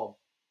basketball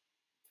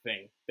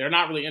thing. They're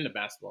not really into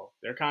basketball.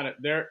 They're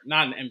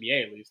not in the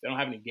NBA at least. They don't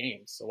have any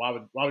games. So why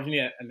would you need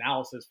an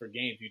analysis for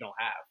games you don't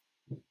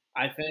have?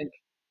 I think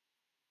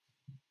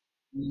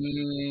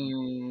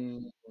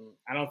mm,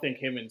 I don't think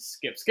him and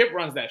Skip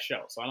runs that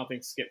show, so I don't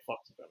think Skip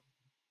fucks with him.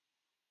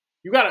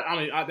 You got to. I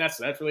mean, that's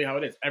really how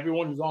it is.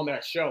 Everyone who's on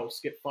that show,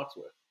 Skip fucks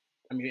with.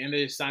 I mean, and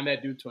they just signed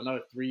that dude to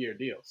another 3-year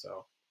deal.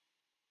 So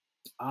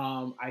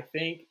I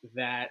think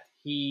that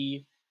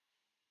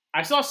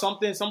I saw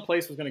something. Some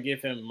place was going to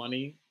give him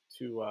money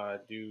to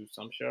do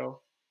some show.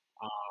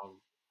 Um,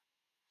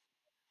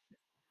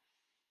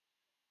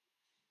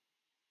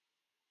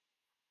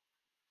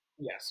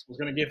 yes, was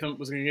going to give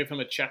him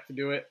a check to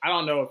do it. I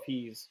don't know if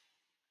he's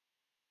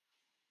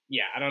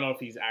yeah. I don't know if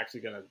he's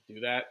actually going to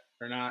do that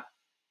or not.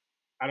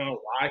 I don't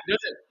know why. He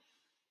doesn't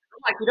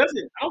like he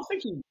doesn't. I don't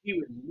think he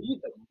would need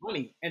the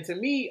money. And to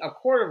me, a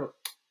quarter of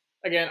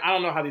again, I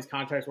don't know how these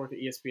contracts work at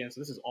ESPN,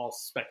 so this is all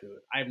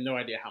speculative. I have no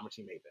idea how much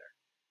he made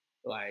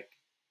there. Like,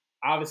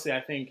 obviously,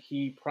 I think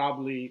he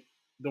probably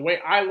the way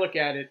I look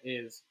at it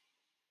is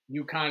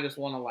you kind of just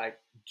want to like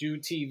do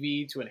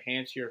TV to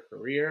enhance your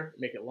career,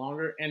 make it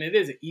longer, and it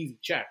is an easy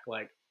check.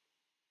 Like,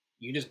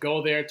 you just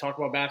go there, talk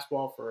about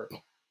basketball for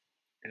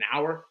an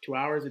hour, 2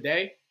 hours a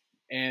day,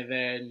 and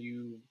then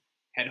you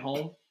head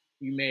home.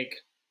 You make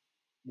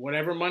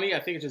whatever money. I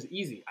think it's just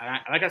easy.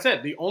 Like I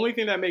said, the only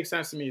thing that makes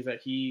sense to me is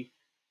that he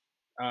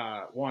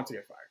wants to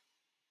get fired.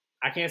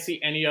 I can't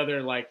see any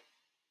other like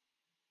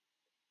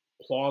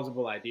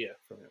plausible idea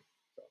from him.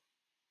 So.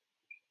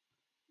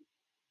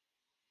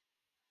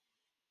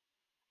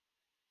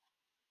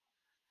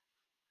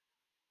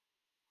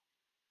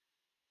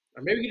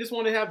 Or maybe he just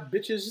wanted to have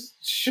bitches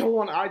show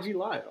on IG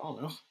Live. I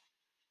don't know.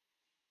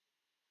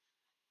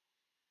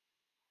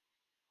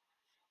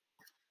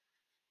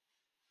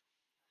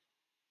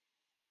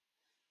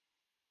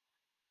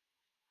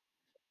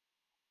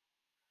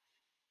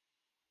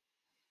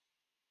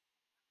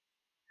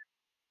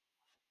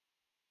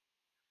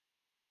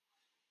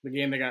 The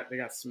game they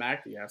got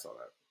smacked. Yeah, I saw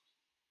that.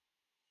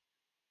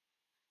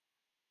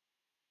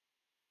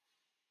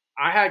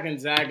 I had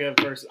Gonzaga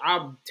versus.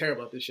 I'm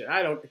terrible at this shit. I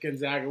had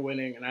Gonzaga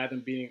winning, and I had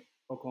them beating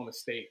Oklahoma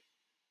State,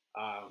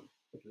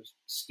 which was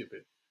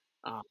stupid.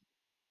 Um,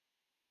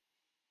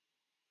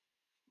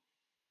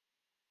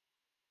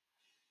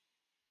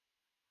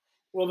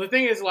 well, the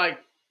thing is, like,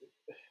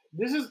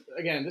 this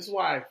is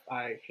why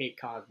I hate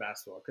college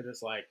basketball because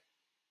it's like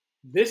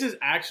this is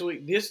actually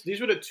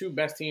these were the two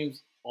best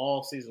teams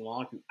all season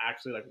long to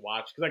actually like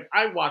watch because like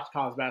I watched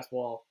college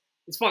basketball.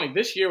 It's funny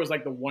this year was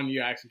like the one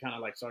year I actually kind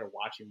of like started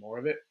watching more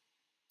of it.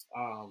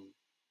 Um,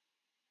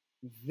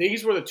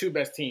 these were the two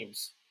best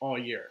teams all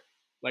year.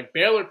 Like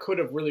Baylor could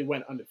have really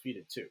went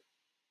undefeated too.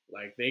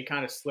 Like they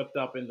kind of slipped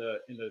up in the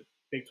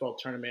Big 12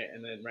 tournament,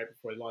 and then right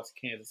before they lost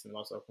to Kansas and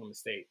lost to Oklahoma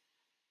State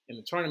in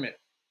the tournament,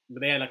 but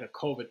they had like a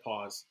COVID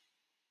pause,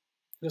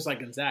 just like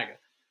Gonzaga.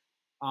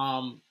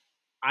 Um,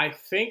 I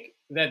think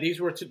that these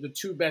were the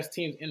two best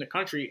teams in the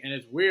country, and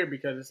it's weird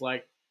because it's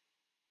like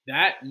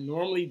that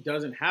normally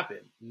doesn't happen.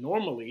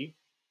 Normally,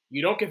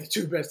 you don't get the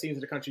two best teams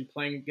in the country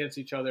playing against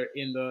each other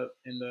in the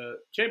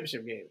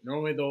championship game.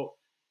 Normally, they'll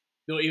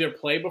either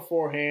play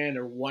beforehand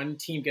or one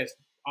team gets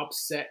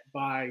upset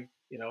by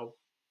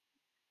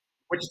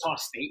Wichita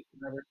State.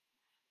 Whatever.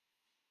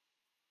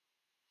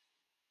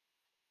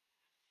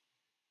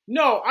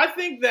 No, I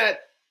think that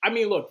I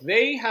mean, look,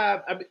 they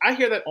have. I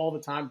hear that all the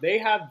time. They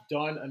have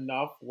done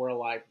enough where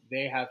like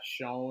they have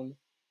shown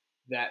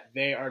that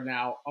they are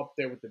now up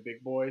there with the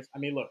big boys. I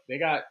mean, look, they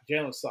got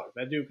Jalen Suggs.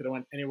 That dude could have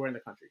went anywhere in the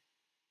country.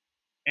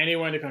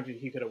 Anywhere in the country,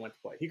 he could have went to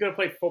play. He could have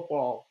played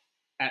football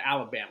at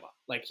Alabama.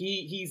 Like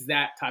he's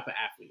that type of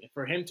athlete. And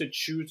for him to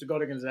choose to go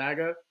to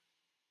Gonzaga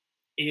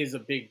is a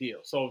big deal.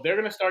 So if they're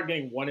gonna start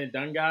getting one and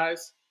done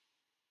guys,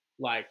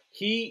 Like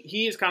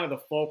he is kind of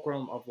the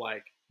fulcrum of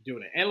like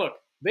doing it. And look,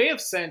 they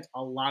have sent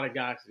a lot of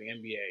guys to the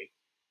NBA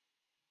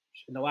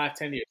in the last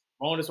 10 years.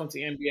 Bonus went to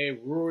the NBA.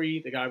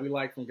 Rui, the guy we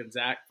like from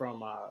Gonzaga,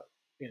 from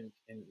in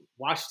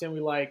Washington,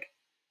 we like,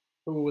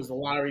 who was the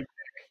lottery.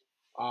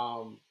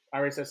 I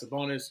already said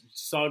Sabonis.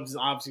 Suggs is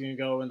obviously gonna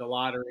go in the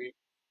lottery.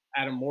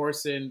 Adam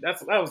Morrison.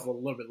 That was a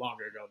little bit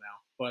longer ago now,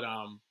 but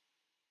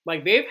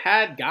like they've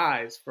had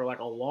guys for like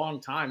a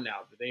long time now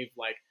that they've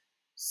like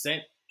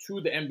sent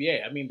to the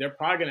NBA. I mean, they're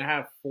probably gonna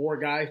have four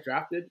guys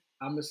drafted.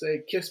 I'm gonna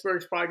say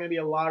Kisper's probably gonna be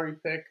a lottery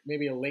pick,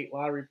 maybe a late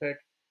lottery pick.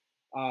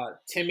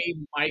 Timmy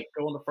might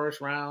go in the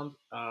first round.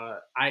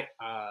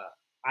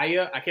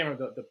 Aya, I can't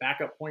remember the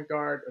backup point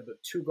guard or the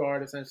two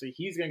guard essentially.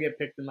 He's gonna get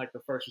picked in like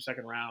the first or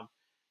second round.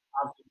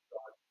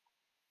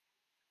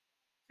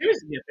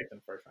 Timmy's gonna get picked in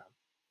the first round.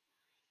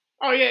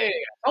 Oh yeah, yeah,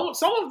 yeah.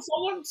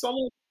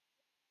 Someone.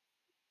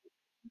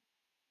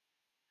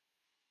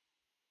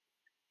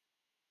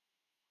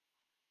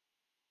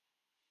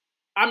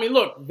 I mean,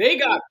 look, they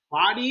got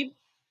bodied,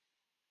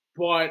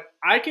 but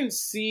I can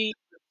see.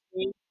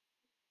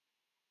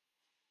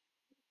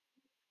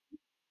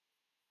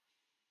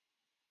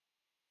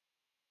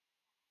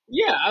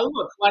 Yeah, I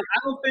look like I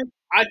don't think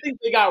I think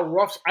they got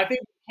rough. I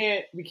think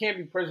we can't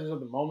be prisoners of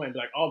the moment and be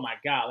like, oh my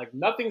god, like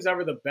nothing's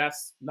ever the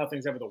best,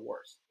 nothing's ever the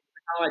worst.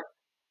 Kinda like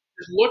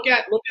just look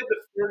at the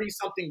 30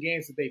 something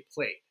games that they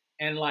played,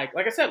 and like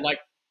I said, like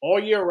all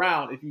year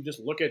round, if you just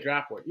look at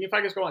draft board, even if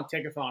I just go on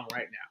Tankathon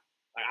right now,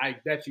 like I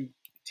bet you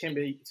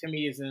Timmy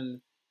is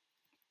in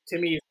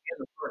the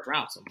first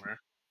round somewhere.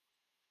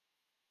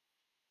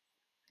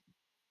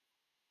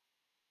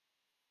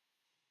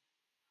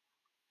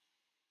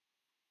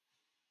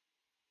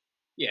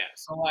 Yeah,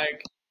 so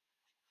like,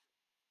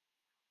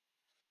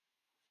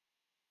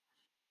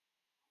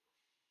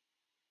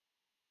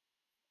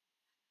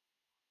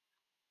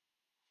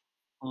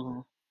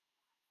 mhm,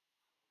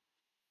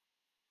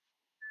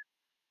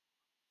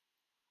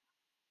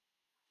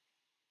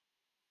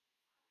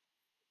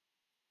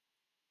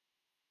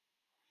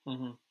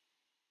 mhm.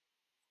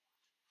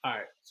 All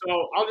right.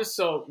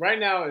 So right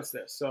now it's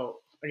this. So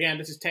again,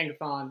 this is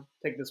Tankathon.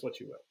 Take this what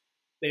you will.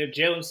 They have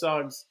Jalen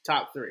Suggs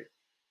top three.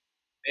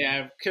 They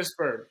have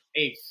Kispert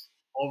eighth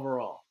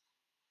overall.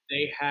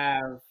 They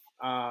have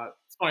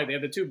it's funny, they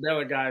have the two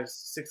Baylor guys,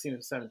 16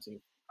 and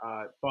 17.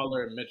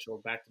 Butler and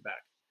Mitchell back to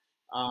back.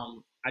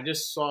 I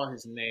just saw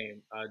his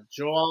name.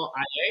 Joel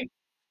Aye.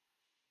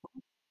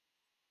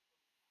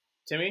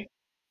 Timmy?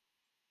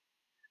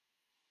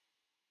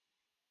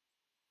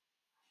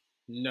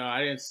 No,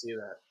 I didn't see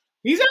that.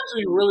 He's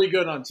actually really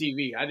good on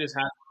TV. I just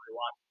haven't really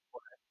watched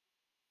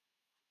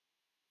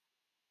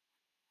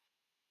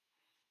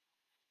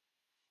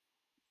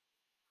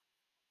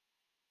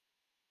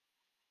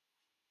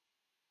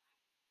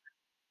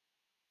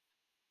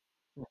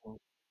him.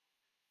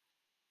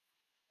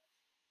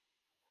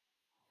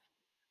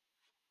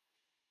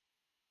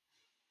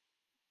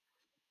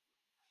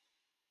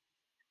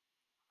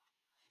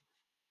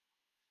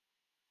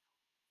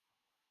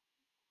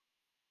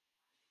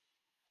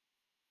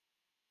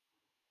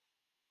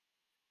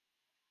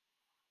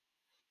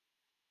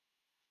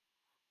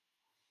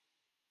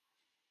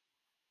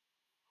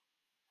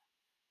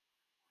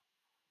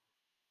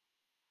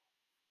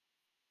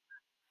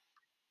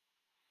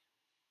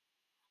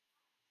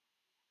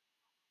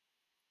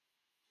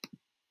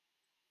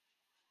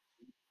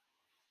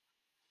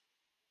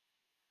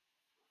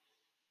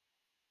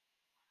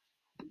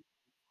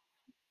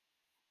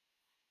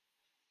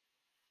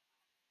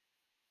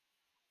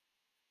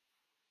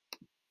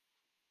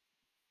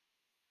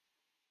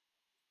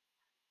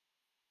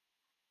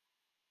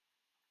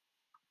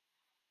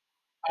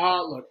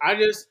 Look, I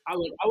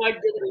like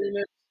David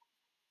Arenas.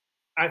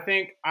 I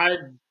think I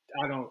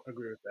don't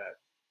agree with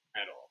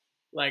that at all.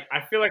 Like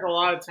I feel like a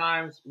lot of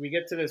times we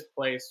get to this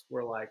place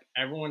where like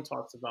everyone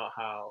talks about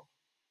how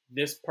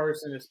this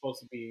person is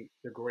supposed to be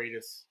the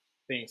greatest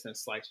thing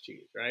since sliced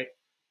cheese, right?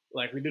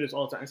 Like we do this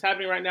all the time. It's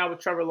happening right now with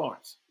Trevor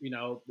Lawrence. You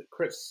know,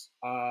 Chris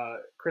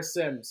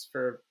Sims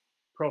for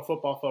Pro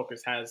Football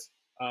Focus has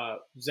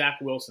Zach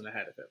Wilson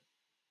ahead of him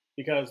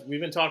because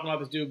we've been talking about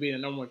this dude being the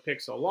number one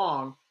pick so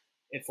long.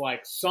 It's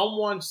like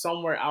someone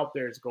somewhere out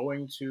there is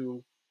going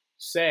to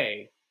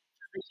say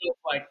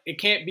like it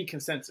can't be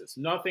consensus.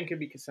 Nothing can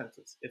be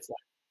consensus. It's like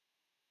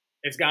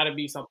it's got to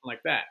be something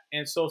like that.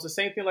 And so it's the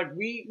same thing. Like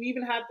we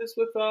even had this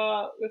with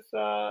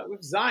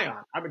Zion.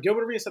 I mean,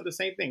 Gilbert Arenas said the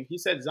same thing. He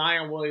said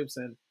Zion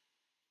Williamson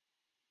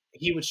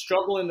he would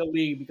struggle in the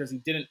league because he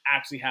didn't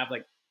actually have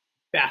like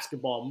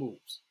basketball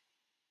moves.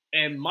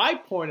 And my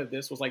point of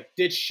this was like,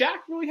 did Shaq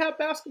really have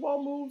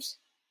basketball moves?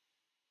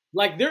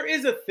 Like there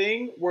is a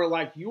thing where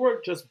like you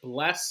are just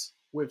blessed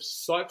with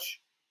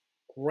such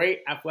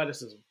great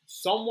athleticism.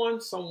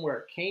 Someone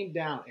somewhere came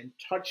down and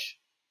touched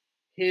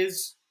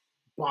his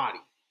body.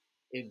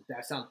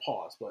 That sounds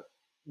pause, but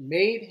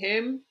made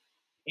him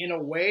in a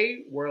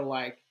way where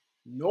like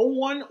no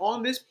one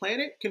on this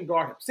planet can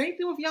guard him. Same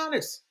thing with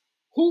Giannis.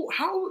 Who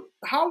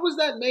how was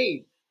that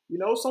made? You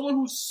know, someone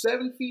who's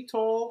 7 feet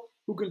tall,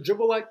 who can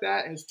dribble like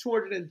that and is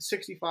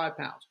 265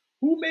 pounds.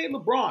 Who made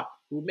LeBron?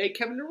 Who made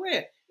Kevin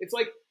Durant? It's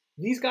like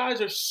these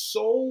guys are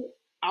so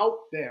out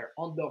there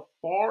on the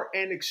far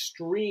end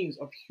extremes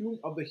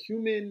of the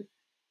human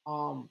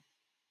um,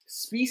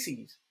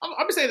 species.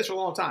 I've been saying this for a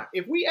long time.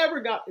 If we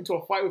ever got into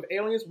a fight with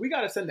aliens, we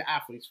got to send the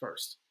athletes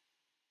first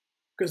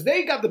because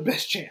they got the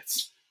best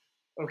chance.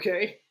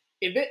 Okay,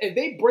 if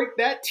they break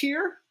that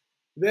tier,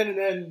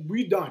 then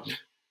we done.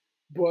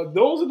 But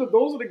those are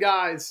the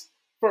guys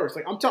first.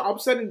 Like I'm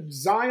setting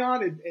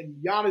Zion and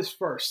Giannis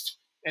first,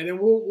 and then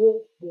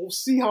we'll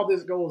see how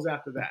this goes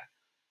after that.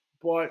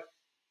 But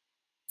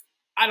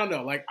I don't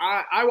know. Like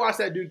I watched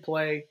that dude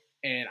play,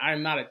 and I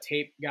am not a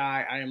tape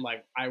guy. I am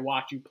like I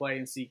watch you play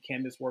and see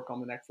can this work on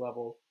the next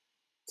level.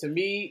 To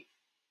me,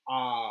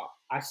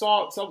 I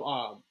saw some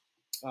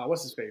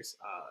what's his face,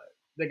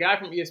 the guy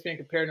from ESPN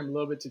compared him a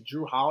little bit to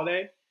Drew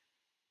Holiday.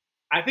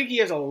 I think he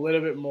has a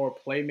little bit more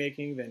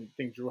playmaking than I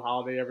think Drew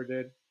Holiday ever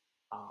did.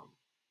 Um,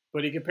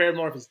 but he compared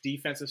more of his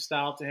defensive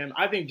style to him.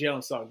 I think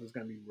Jalen Suggs is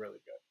going to be really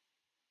good.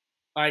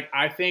 Like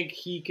I think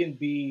he can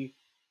be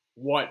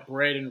what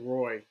Brandon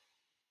Roy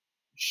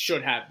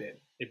should have been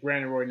if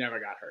Brandon Roy never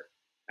got hurt.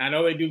 I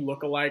know they do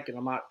look alike, and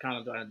I'm not kind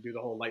of trying to do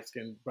the whole light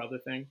skinned brother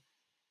thing,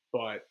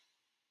 but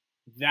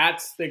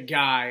that's the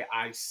guy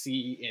I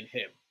see in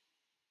him.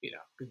 You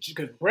know,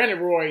 because Brandon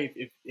Roy,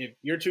 if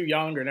you're too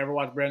young or never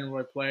watched Brandon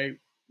Roy play,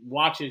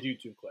 watch his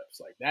YouTube clips.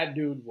 Like that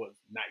dude was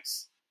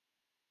nice.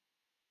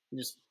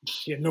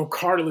 He had no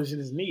cartilage in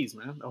his knees,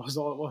 man. That was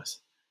all it was.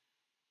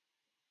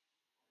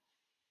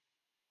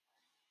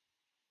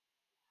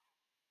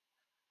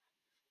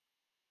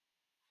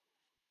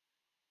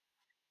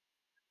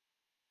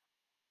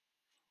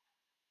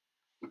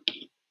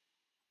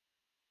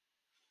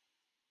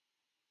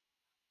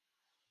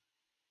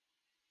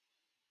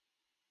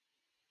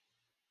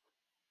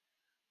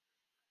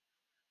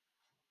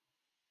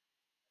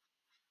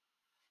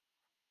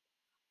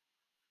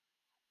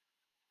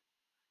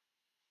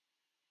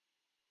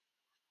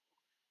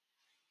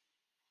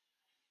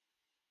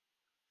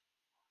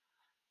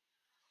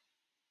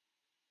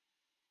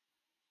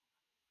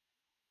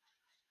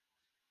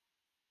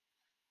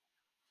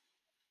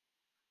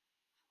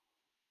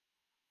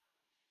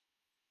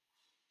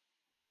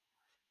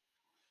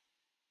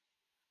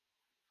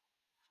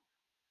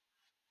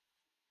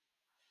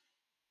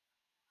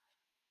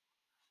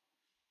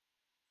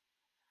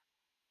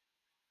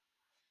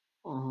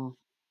 Uh-huh.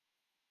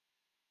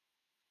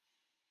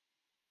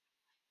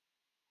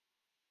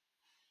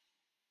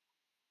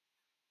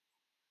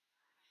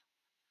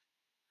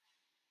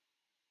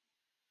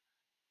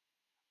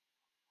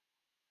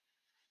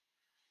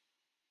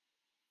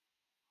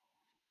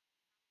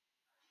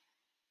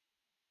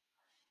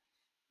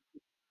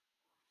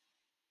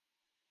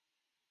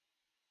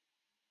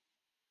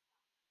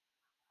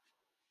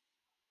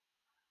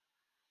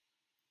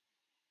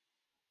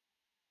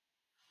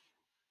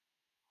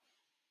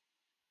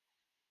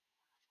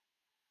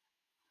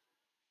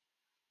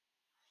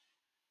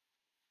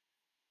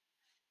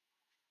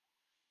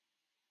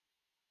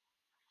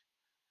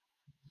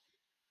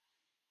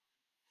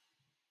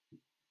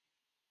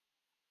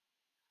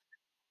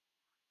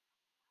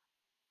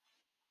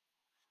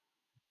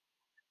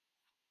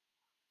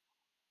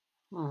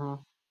 Uh-huh.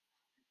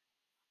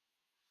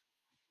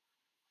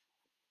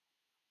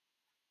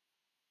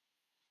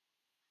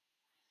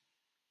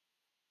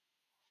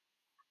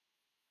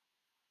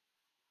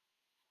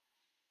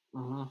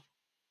 Uh-huh.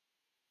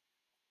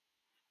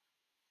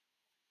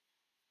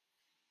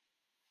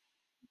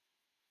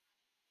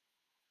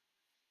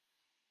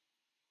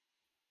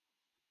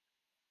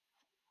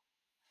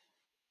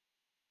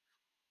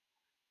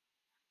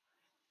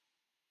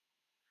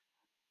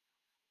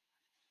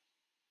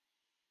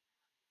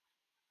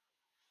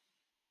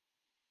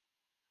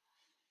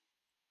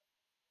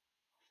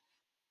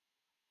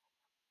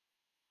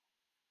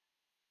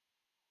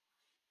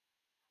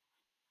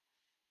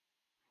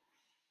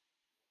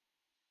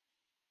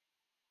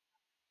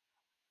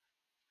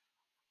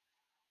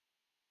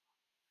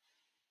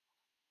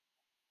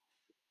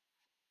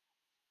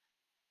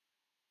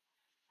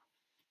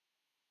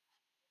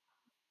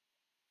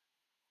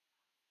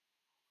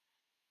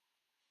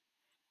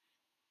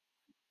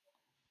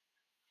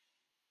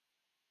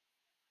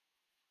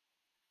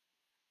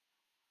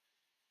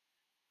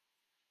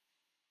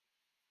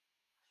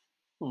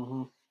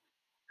 Uh-huh.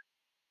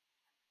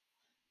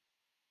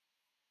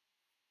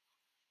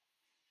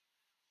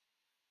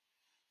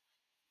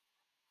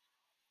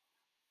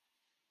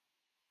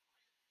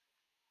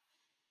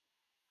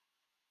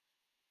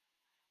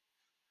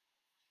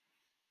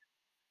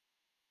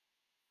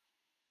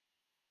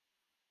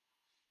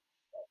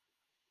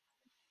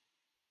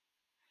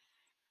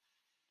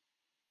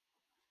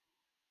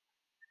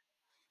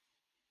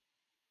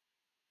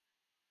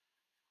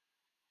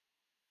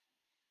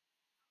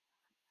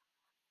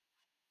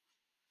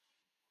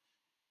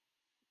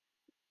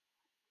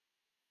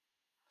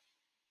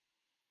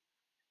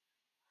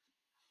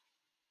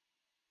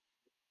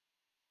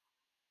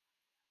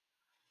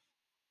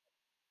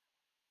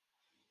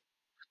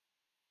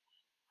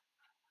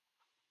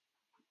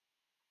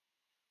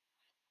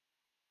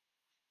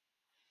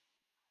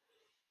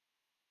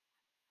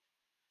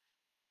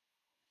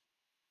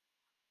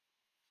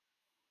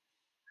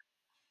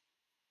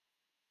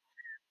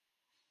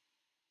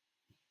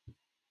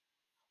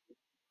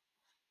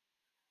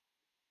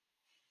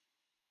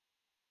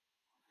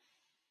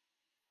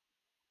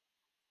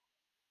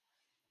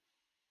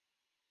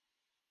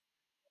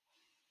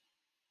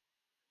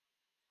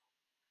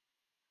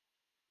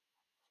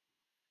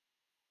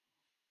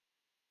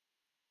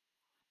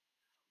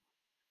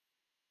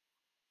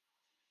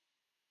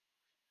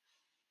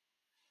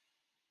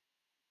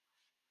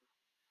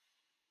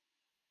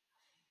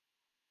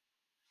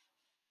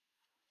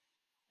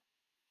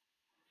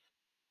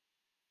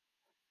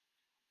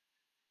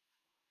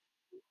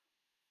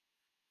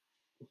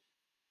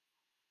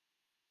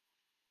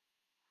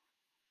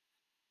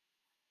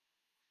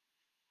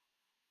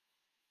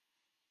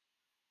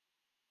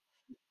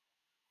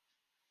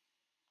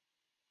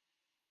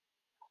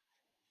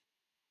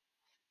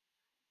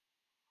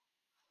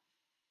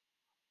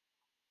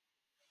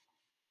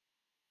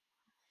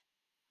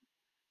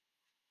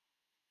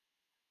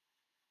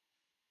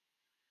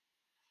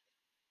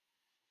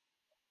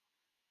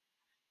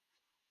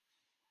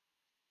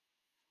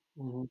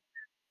 Mhm.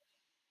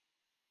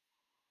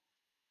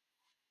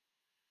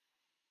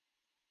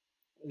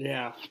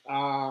 Yeah.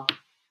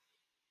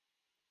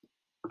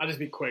 I'll just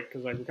be quick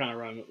because like we kind of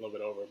run a little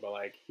bit over, but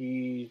like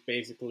he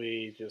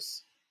basically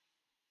just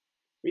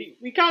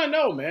we kind of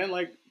know, man.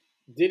 Like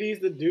Diddy's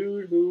the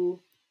dude who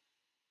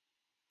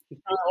he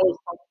kind of always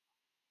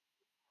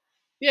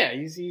yeah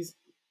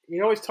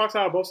he always talks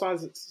out of both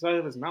sides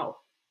of his mouth.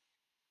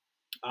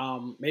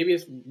 Maybe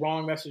it's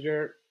wrong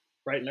messenger,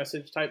 right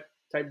message type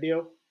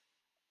deal.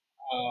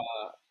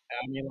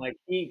 I mean, like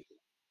he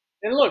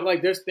and look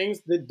like there's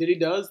things that Diddy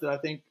does that I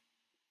think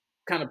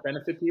kind of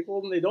benefit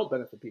people and they don't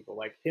benefit people.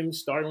 Like him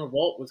starting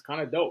Revolt was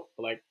kind of dope.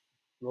 But like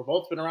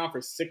Revolt's been around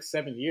for 6,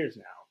 7 years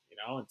now. You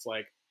know, it's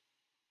like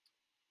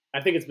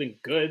I think it's been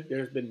good.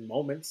 There's been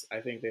moments I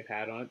think they've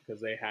had on it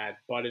because they had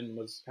Button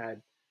was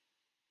had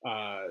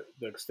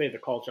the State of the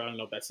Culture. I don't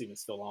know if that's even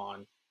still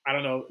on. I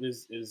don't know.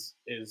 Is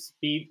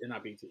B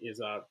not BT is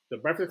the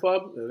Breakfast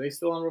Club? Are they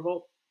still on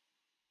Revolt?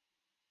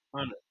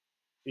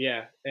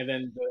 Yeah, and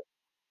then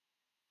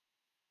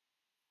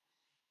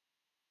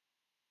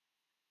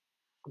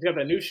he's got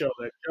that new show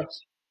that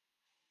just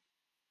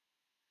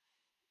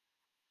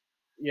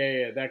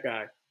yeah that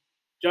guy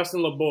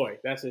Justin LeBoy.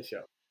 That's his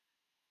show.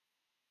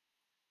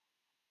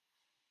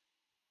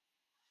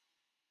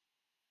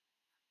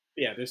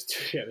 Yeah, there's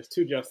two. Yeah, there's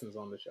two Justins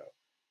on the show.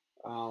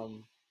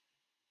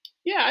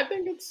 Yeah, I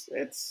think it's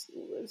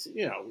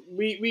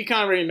we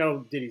kind of already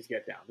know Diddy's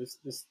get down. This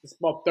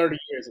about 30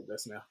 years of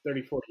this now,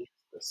 30 40 years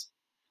of this.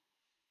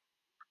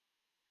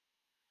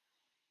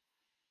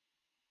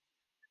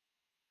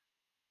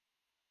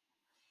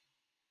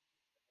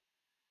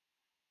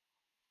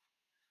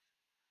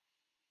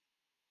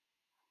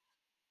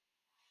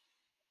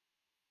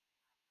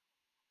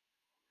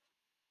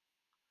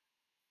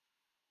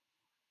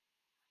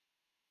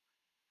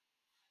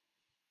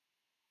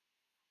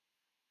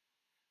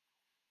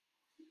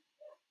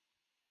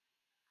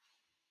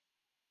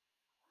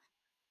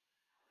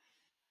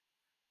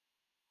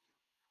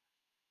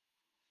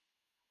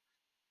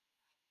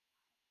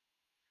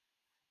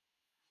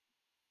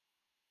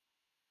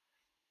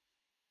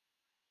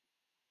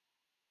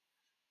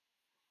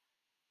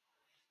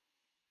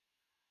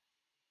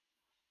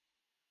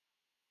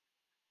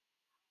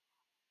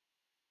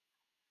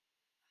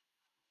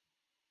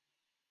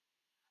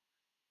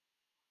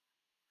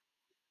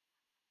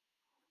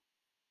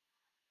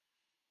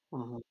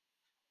 Mhm.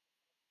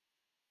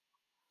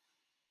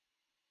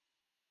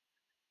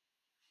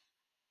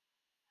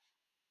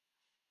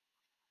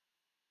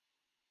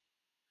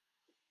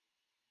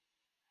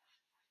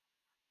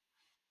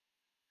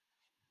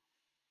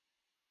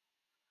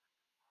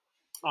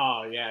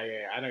 Oh yeah.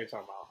 I know you're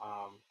talking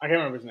about. I can't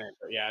remember his name,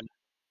 but yeah.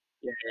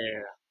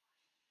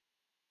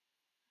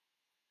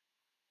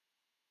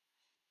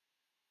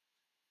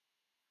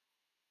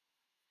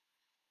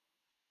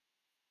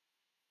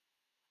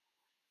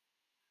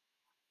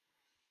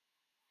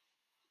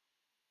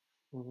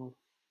 Mhm.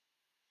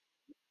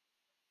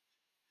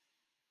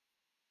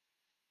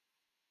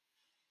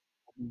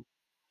 Mhm.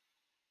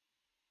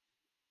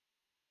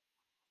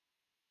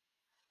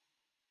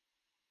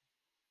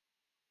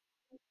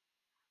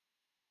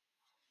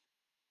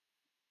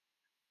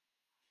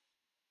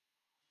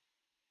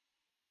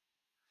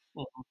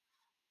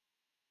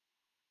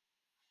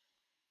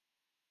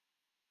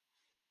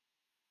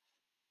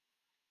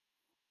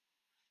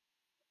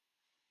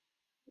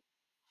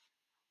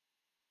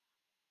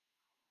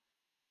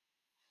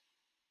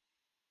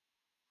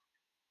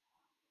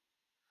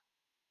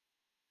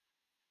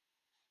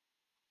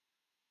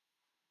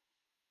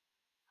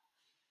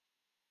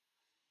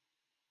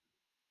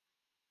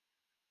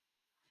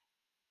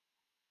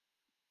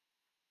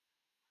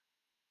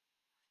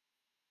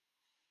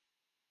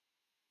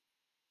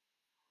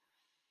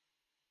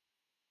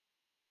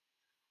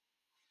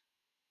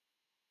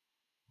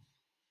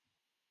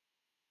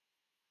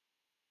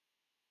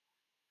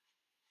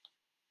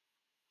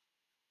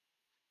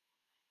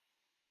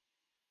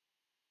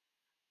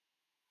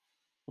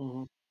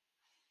 Mhm.